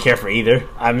don't really care for either.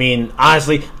 I mean,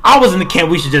 honestly, I was in the camp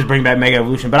we should just bring back Mega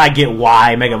Evolution, but I get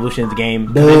why Mega Evolution is the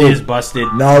game. It is busted.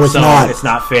 No, it's not. It's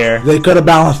not fair. They could have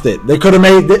balanced it. They could have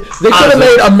made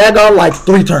a Mega like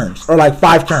 3 turns or like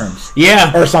 5 turns.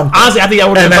 Yeah, or something. Honestly, I think that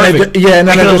would have been perfect. And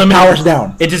then it just powers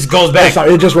down. It just goes back.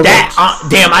 It just reverts.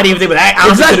 Damn, I didn't even think about that.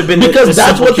 Exactly, could have been because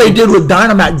that's what they did with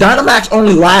Dynamax. Dynamax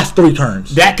only lasts 3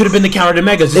 turns. That could have been the counter to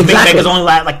Mega. Just make Megas only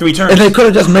last like 3 turns. And they could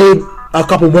have just made a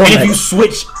couple more. And if you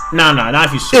switch, not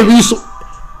if you switch.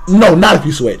 Not if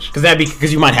you switch.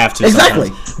 Because you might have to. Exactly.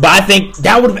 Sometimes. But I think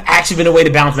that would have actually been a way to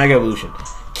balance Mega Evolution.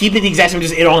 Keep it the exact same,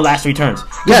 just it only lasts 3 turns.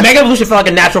 Because Mega Evolution felt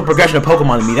like a natural progression of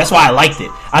Pokemon to me. That's why I liked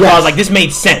it. I thought this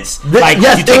made sense. You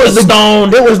take the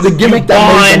stone. It was the gimmick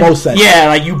that made the most sense. Yeah,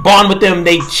 like you bond with them,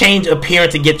 they change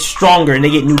appearance to get stronger, and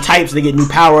they get new types, they get new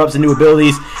power-ups and new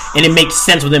abilities, and it makes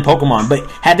sense within Pokemon. But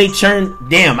had they turned,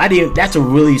 that's a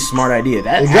really smart idea.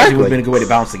 That actually would have been a good way to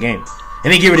balance the game.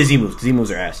 And then get rid of Z-moves, because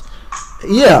Z-moves are ass.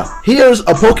 Yeah, here's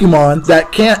a Pokemon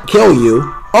that can't kill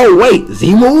you. Oh, wait,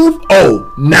 Z-move?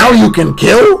 Oh, now you can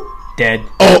kill? Dead.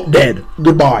 Oh, dead.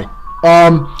 Goodbye.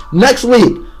 Next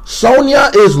week,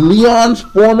 Sonia is Leon's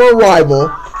former rival.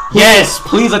 Yes,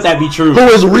 please let that be true. Who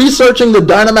is researching the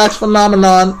Dynamax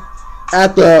phenomenon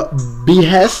at the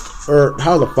behest, or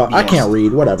how the fuck? I can't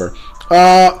read, whatever.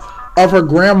 Of her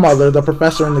grandmother, the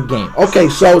professor in the game. Okay,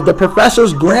 so the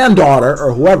professor's granddaughter,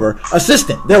 or whoever,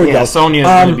 assistant. There we go. Yeah, Sonia's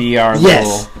going to be our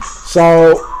little...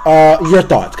 So, your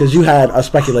thoughts, because you had a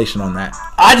speculation on that.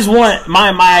 I just want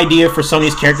my idea for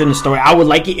Sonia's character in the story. I would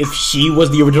like it if she was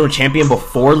the original champion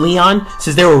before Leon,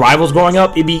 since they were rivals growing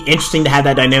up. It'd be interesting to have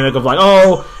that dynamic of like,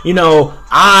 oh,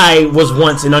 I was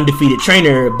once an undefeated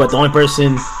trainer, but the only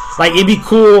person... Like, it'd be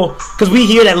cool, because we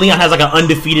hear that Leon has, like, an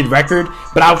undefeated record,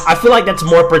 but I feel like that's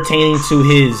more pertaining to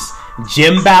his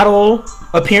gym battle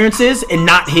appearances and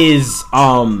not his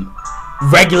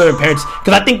regular appearance.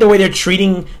 Because I think the way they're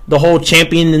treating the whole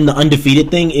champion and the undefeated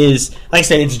thing is, like I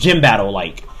said, it's gym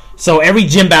battle-like. So every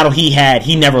gym battle he had,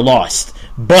 he never lost.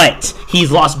 But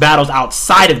he's lost battles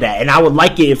outside of that, and I would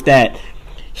like it if that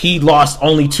he lost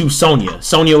only to Sonia.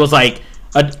 Sonia was, like,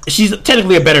 she's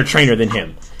technically a better trainer than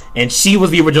him. And she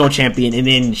was the original champion, and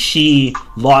then she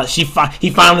lost. He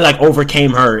finally like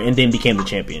overcame her, and then became the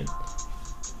champion.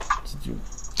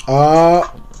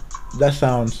 That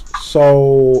sounds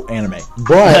so anime.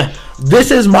 But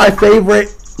this is my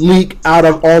favorite leak out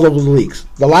of all of the leaks.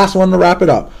 The last one to wrap it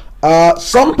up.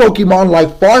 Some Pokemon like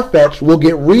Farfetch'd will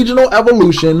get regional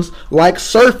evolutions like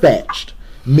Sirfetch'd.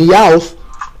 Meowth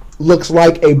looks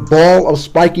like a ball of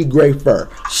spiky gray fur.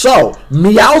 So,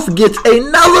 Meowth gets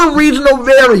another regional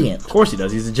variant. Of course he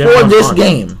does. He's a Gen 1 for this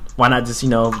game. Why not just,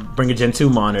 bring a Gen 2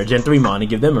 Mon or a Gen 3 Mon and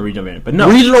give them a regional variant? But no.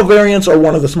 Regional variants are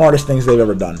one of the smartest things they've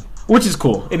ever done. Which is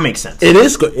cool. It makes sense. It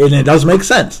is good, and it does make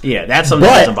sense. Yeah, that's something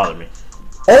that doesn't bother me.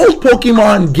 Old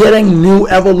Pokemon getting new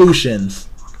evolutions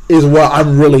is what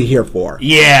I'm really here for.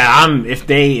 Yeah, if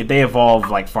they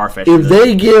evolve like Farfetch'd. If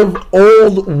they give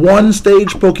old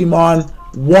 1-stage Pokemon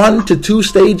 1 to 2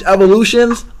 stage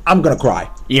evolutions, I'm gonna cry.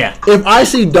 Yeah. If I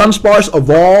see Dunsparce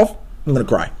evolve, I'm gonna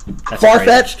cry.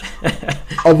 Farfetch'd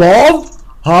evolved?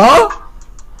 Huh?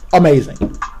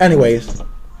 Amazing. Anyways.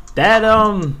 That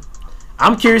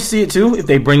I'm curious to see it too, if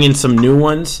they bring in some new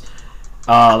ones.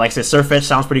 Like I said, Sirfetch'd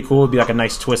sounds pretty cool. It'd be like a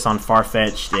nice twist on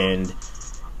Farfetch'd, and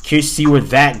curious to see where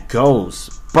that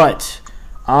goes. But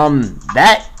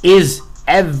that is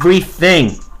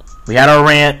everything. We had our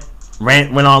rant.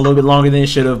 Rant went on a little bit longer than it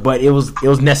should have, but it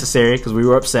was necessary because we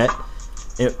were upset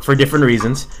for different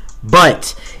reasons.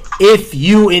 But if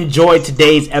you enjoyed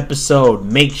today's episode,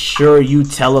 make sure you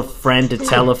tell a friend to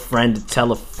tell a friend to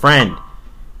tell a friend.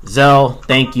 Zell,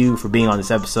 thank you for being on this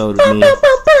episode with me.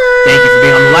 Thank you for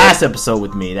being on the last episode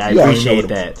with me. I appreciate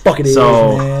that.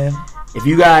 Man. If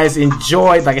you guys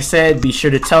enjoyed, like I said, be sure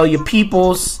to tell your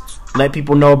peoples, let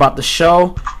people know about the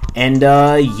show, and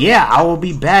I will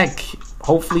be back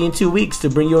hopefully in 2 weeks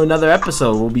to bring you another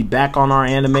episode. We'll be back on our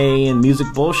anime and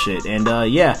music bullshit. And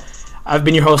I've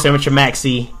been your host, Amateur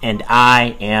Maxi, and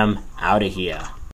I am out of here.